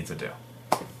 whatever we need to do.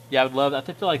 Yeah, I would love that.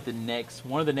 I feel like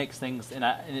one of the next things, and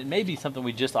it may be something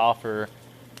we just offer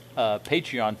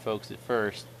Patreon folks at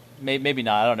first, maybe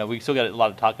not. I don't know. We still got a lot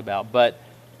to talk about, but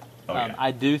Yeah.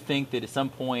 I do think that at some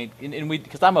point, and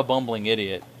because I'm a bumbling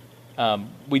idiot,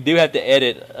 we do have to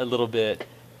edit a little bit,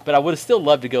 but I would have still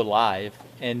loved to go live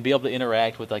and be able to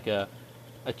interact with like a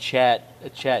chat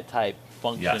type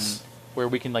function. Yes. Where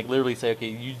we can like literally say, okay,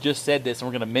 you just said this, and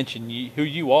we're going to mention who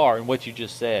you are and what you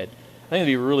just said. I think it'd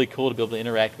be really cool to be able to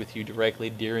interact with you directly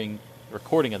during the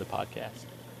recording of the podcast.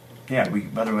 Yeah,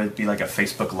 whether it be like a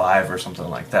Facebook Live or something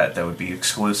like that, that would be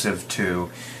exclusive to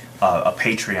a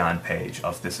Patreon page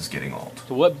of This Is Getting Old.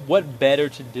 So what better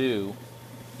to do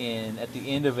at the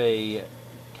end of a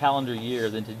calendar year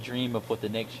than to dream of what the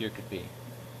next year could be?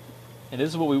 And this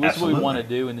is what we want to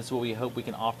do, and this is what we hope we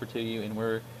can offer to you, and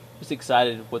we're just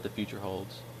excited what the future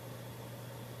holds.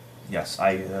 Yes,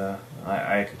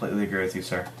 I completely agree with you,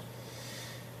 sir.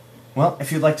 Well,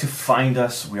 if you'd like to find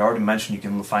us, we already mentioned you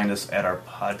can find us at our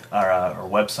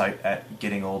website at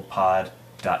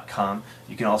gettingoldpod.com.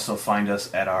 You can also find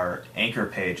us at our Anchor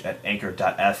page at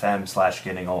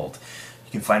anchor.fm/gettingold.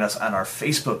 You can find us on our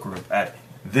Facebook group at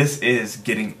This Is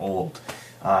Getting Old.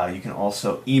 You can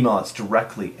also email us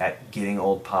directly at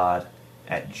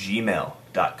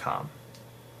gettingoldpod@gmail.com.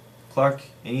 Clark,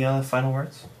 any final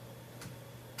words?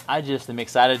 I just am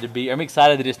excited I'm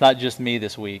excited that it's not just me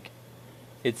this week.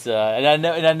 It's and I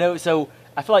know. So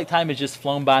I feel like time has just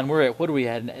flown by, and we're at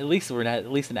at least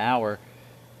an hour.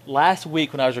 Last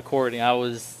week when I was recording, I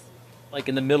was like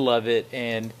in the middle of it,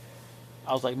 and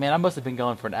I was like, man, I must have been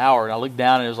going for an hour. And I looked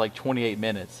down, and it was like 28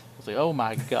 minutes. I was like, oh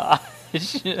my gosh,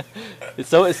 it's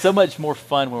so much more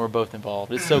fun when we're both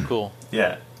involved. It's so cool.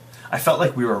 Yeah. I felt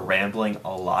like we were rambling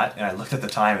a lot, and I looked at the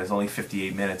time, it was only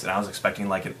 58 minutes, and I was expecting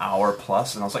like an hour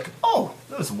plus, and I was like, oh,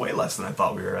 that was way less than I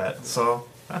thought we were at, so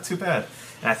not too bad.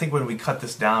 And I think when we cut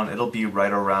this down, it'll be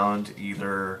right around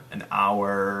either an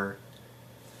hour,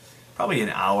 probably an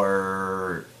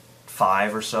hour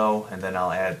 5 or so, and then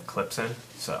I'll add clips in,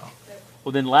 so.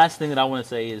 Well, then last thing that I want to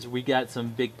say is we got some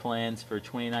big plans for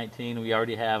 2019. We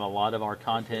already have a lot of our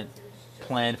content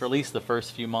planned for at least the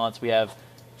first few months. We have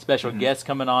special guests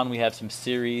coming on. We have some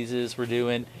series we're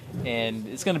doing, and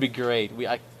it's going to be great.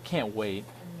 I can't wait.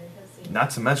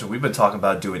 Not to mention, we've been talking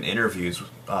about doing interviews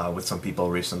with some people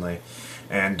recently,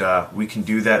 and we can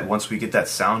do that once we get that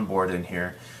soundboard in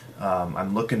here.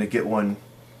 I'm looking to get one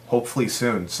hopefully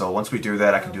soon, so once we do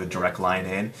that, I can do a direct line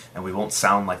in, and we won't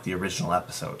sound like the original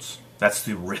episodes. That's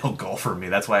the real goal for me.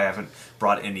 That's why I haven't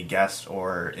brought any guests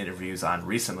or interviews on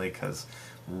recently, because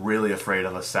really afraid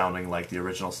of us sounding like the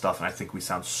original stuff, and I think we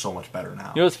sound so much better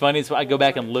now. You know what's funny is I go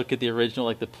back and look at the original,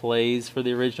 like the plays for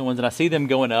the original ones, and I see them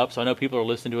going up, so I know people are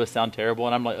listening to us sound terrible,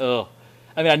 and I'm like, ugh.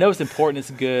 I mean, I know it's important,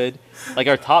 it's good. Like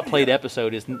our top played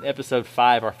episode is episode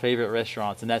 5, our favorite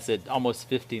restaurants, and that's at almost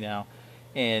 50 now.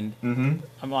 And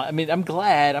I'm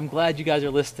glad you guys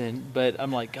are listening, but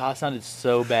I'm like, God, it sounded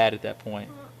so bad at that point.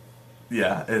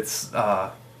 Yeah, it's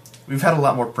we've had a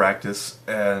lot more practice,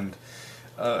 and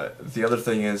the other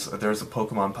thing is there's a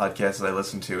Pokemon podcast that I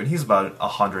listen to, and he's about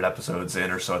 100 episodes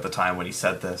in or so at the time when he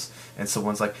said this, and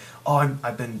someone's like, oh,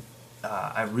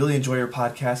 I really enjoy your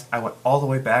podcast. I went all the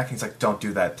way back, and he's like, don't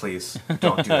do that, please.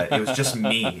 Don't do that. It was just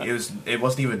me. It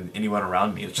wasn't even anyone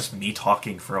around me. It was just me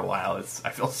talking for a while.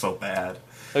 I feel so bad.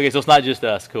 Okay, so it's not just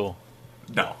us. Cool.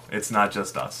 No, it's not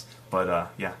just us.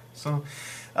 But, yeah. So,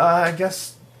 I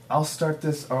guess I'll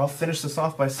finish this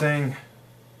off by saying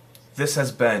this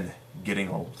has been Getting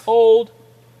Old.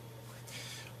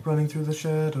 Running through the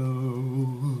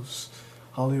shadows,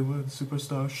 Hollywood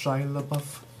superstar Shia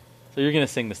LaBeouf. So you're going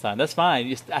to sing this time. That's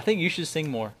fine. I think you should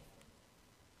sing more.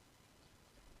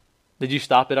 Did you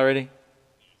stop it already?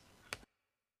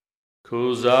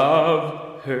 'Cause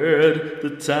I've had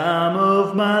the time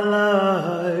of my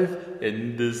life,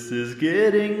 and this is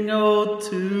getting old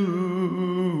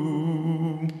too.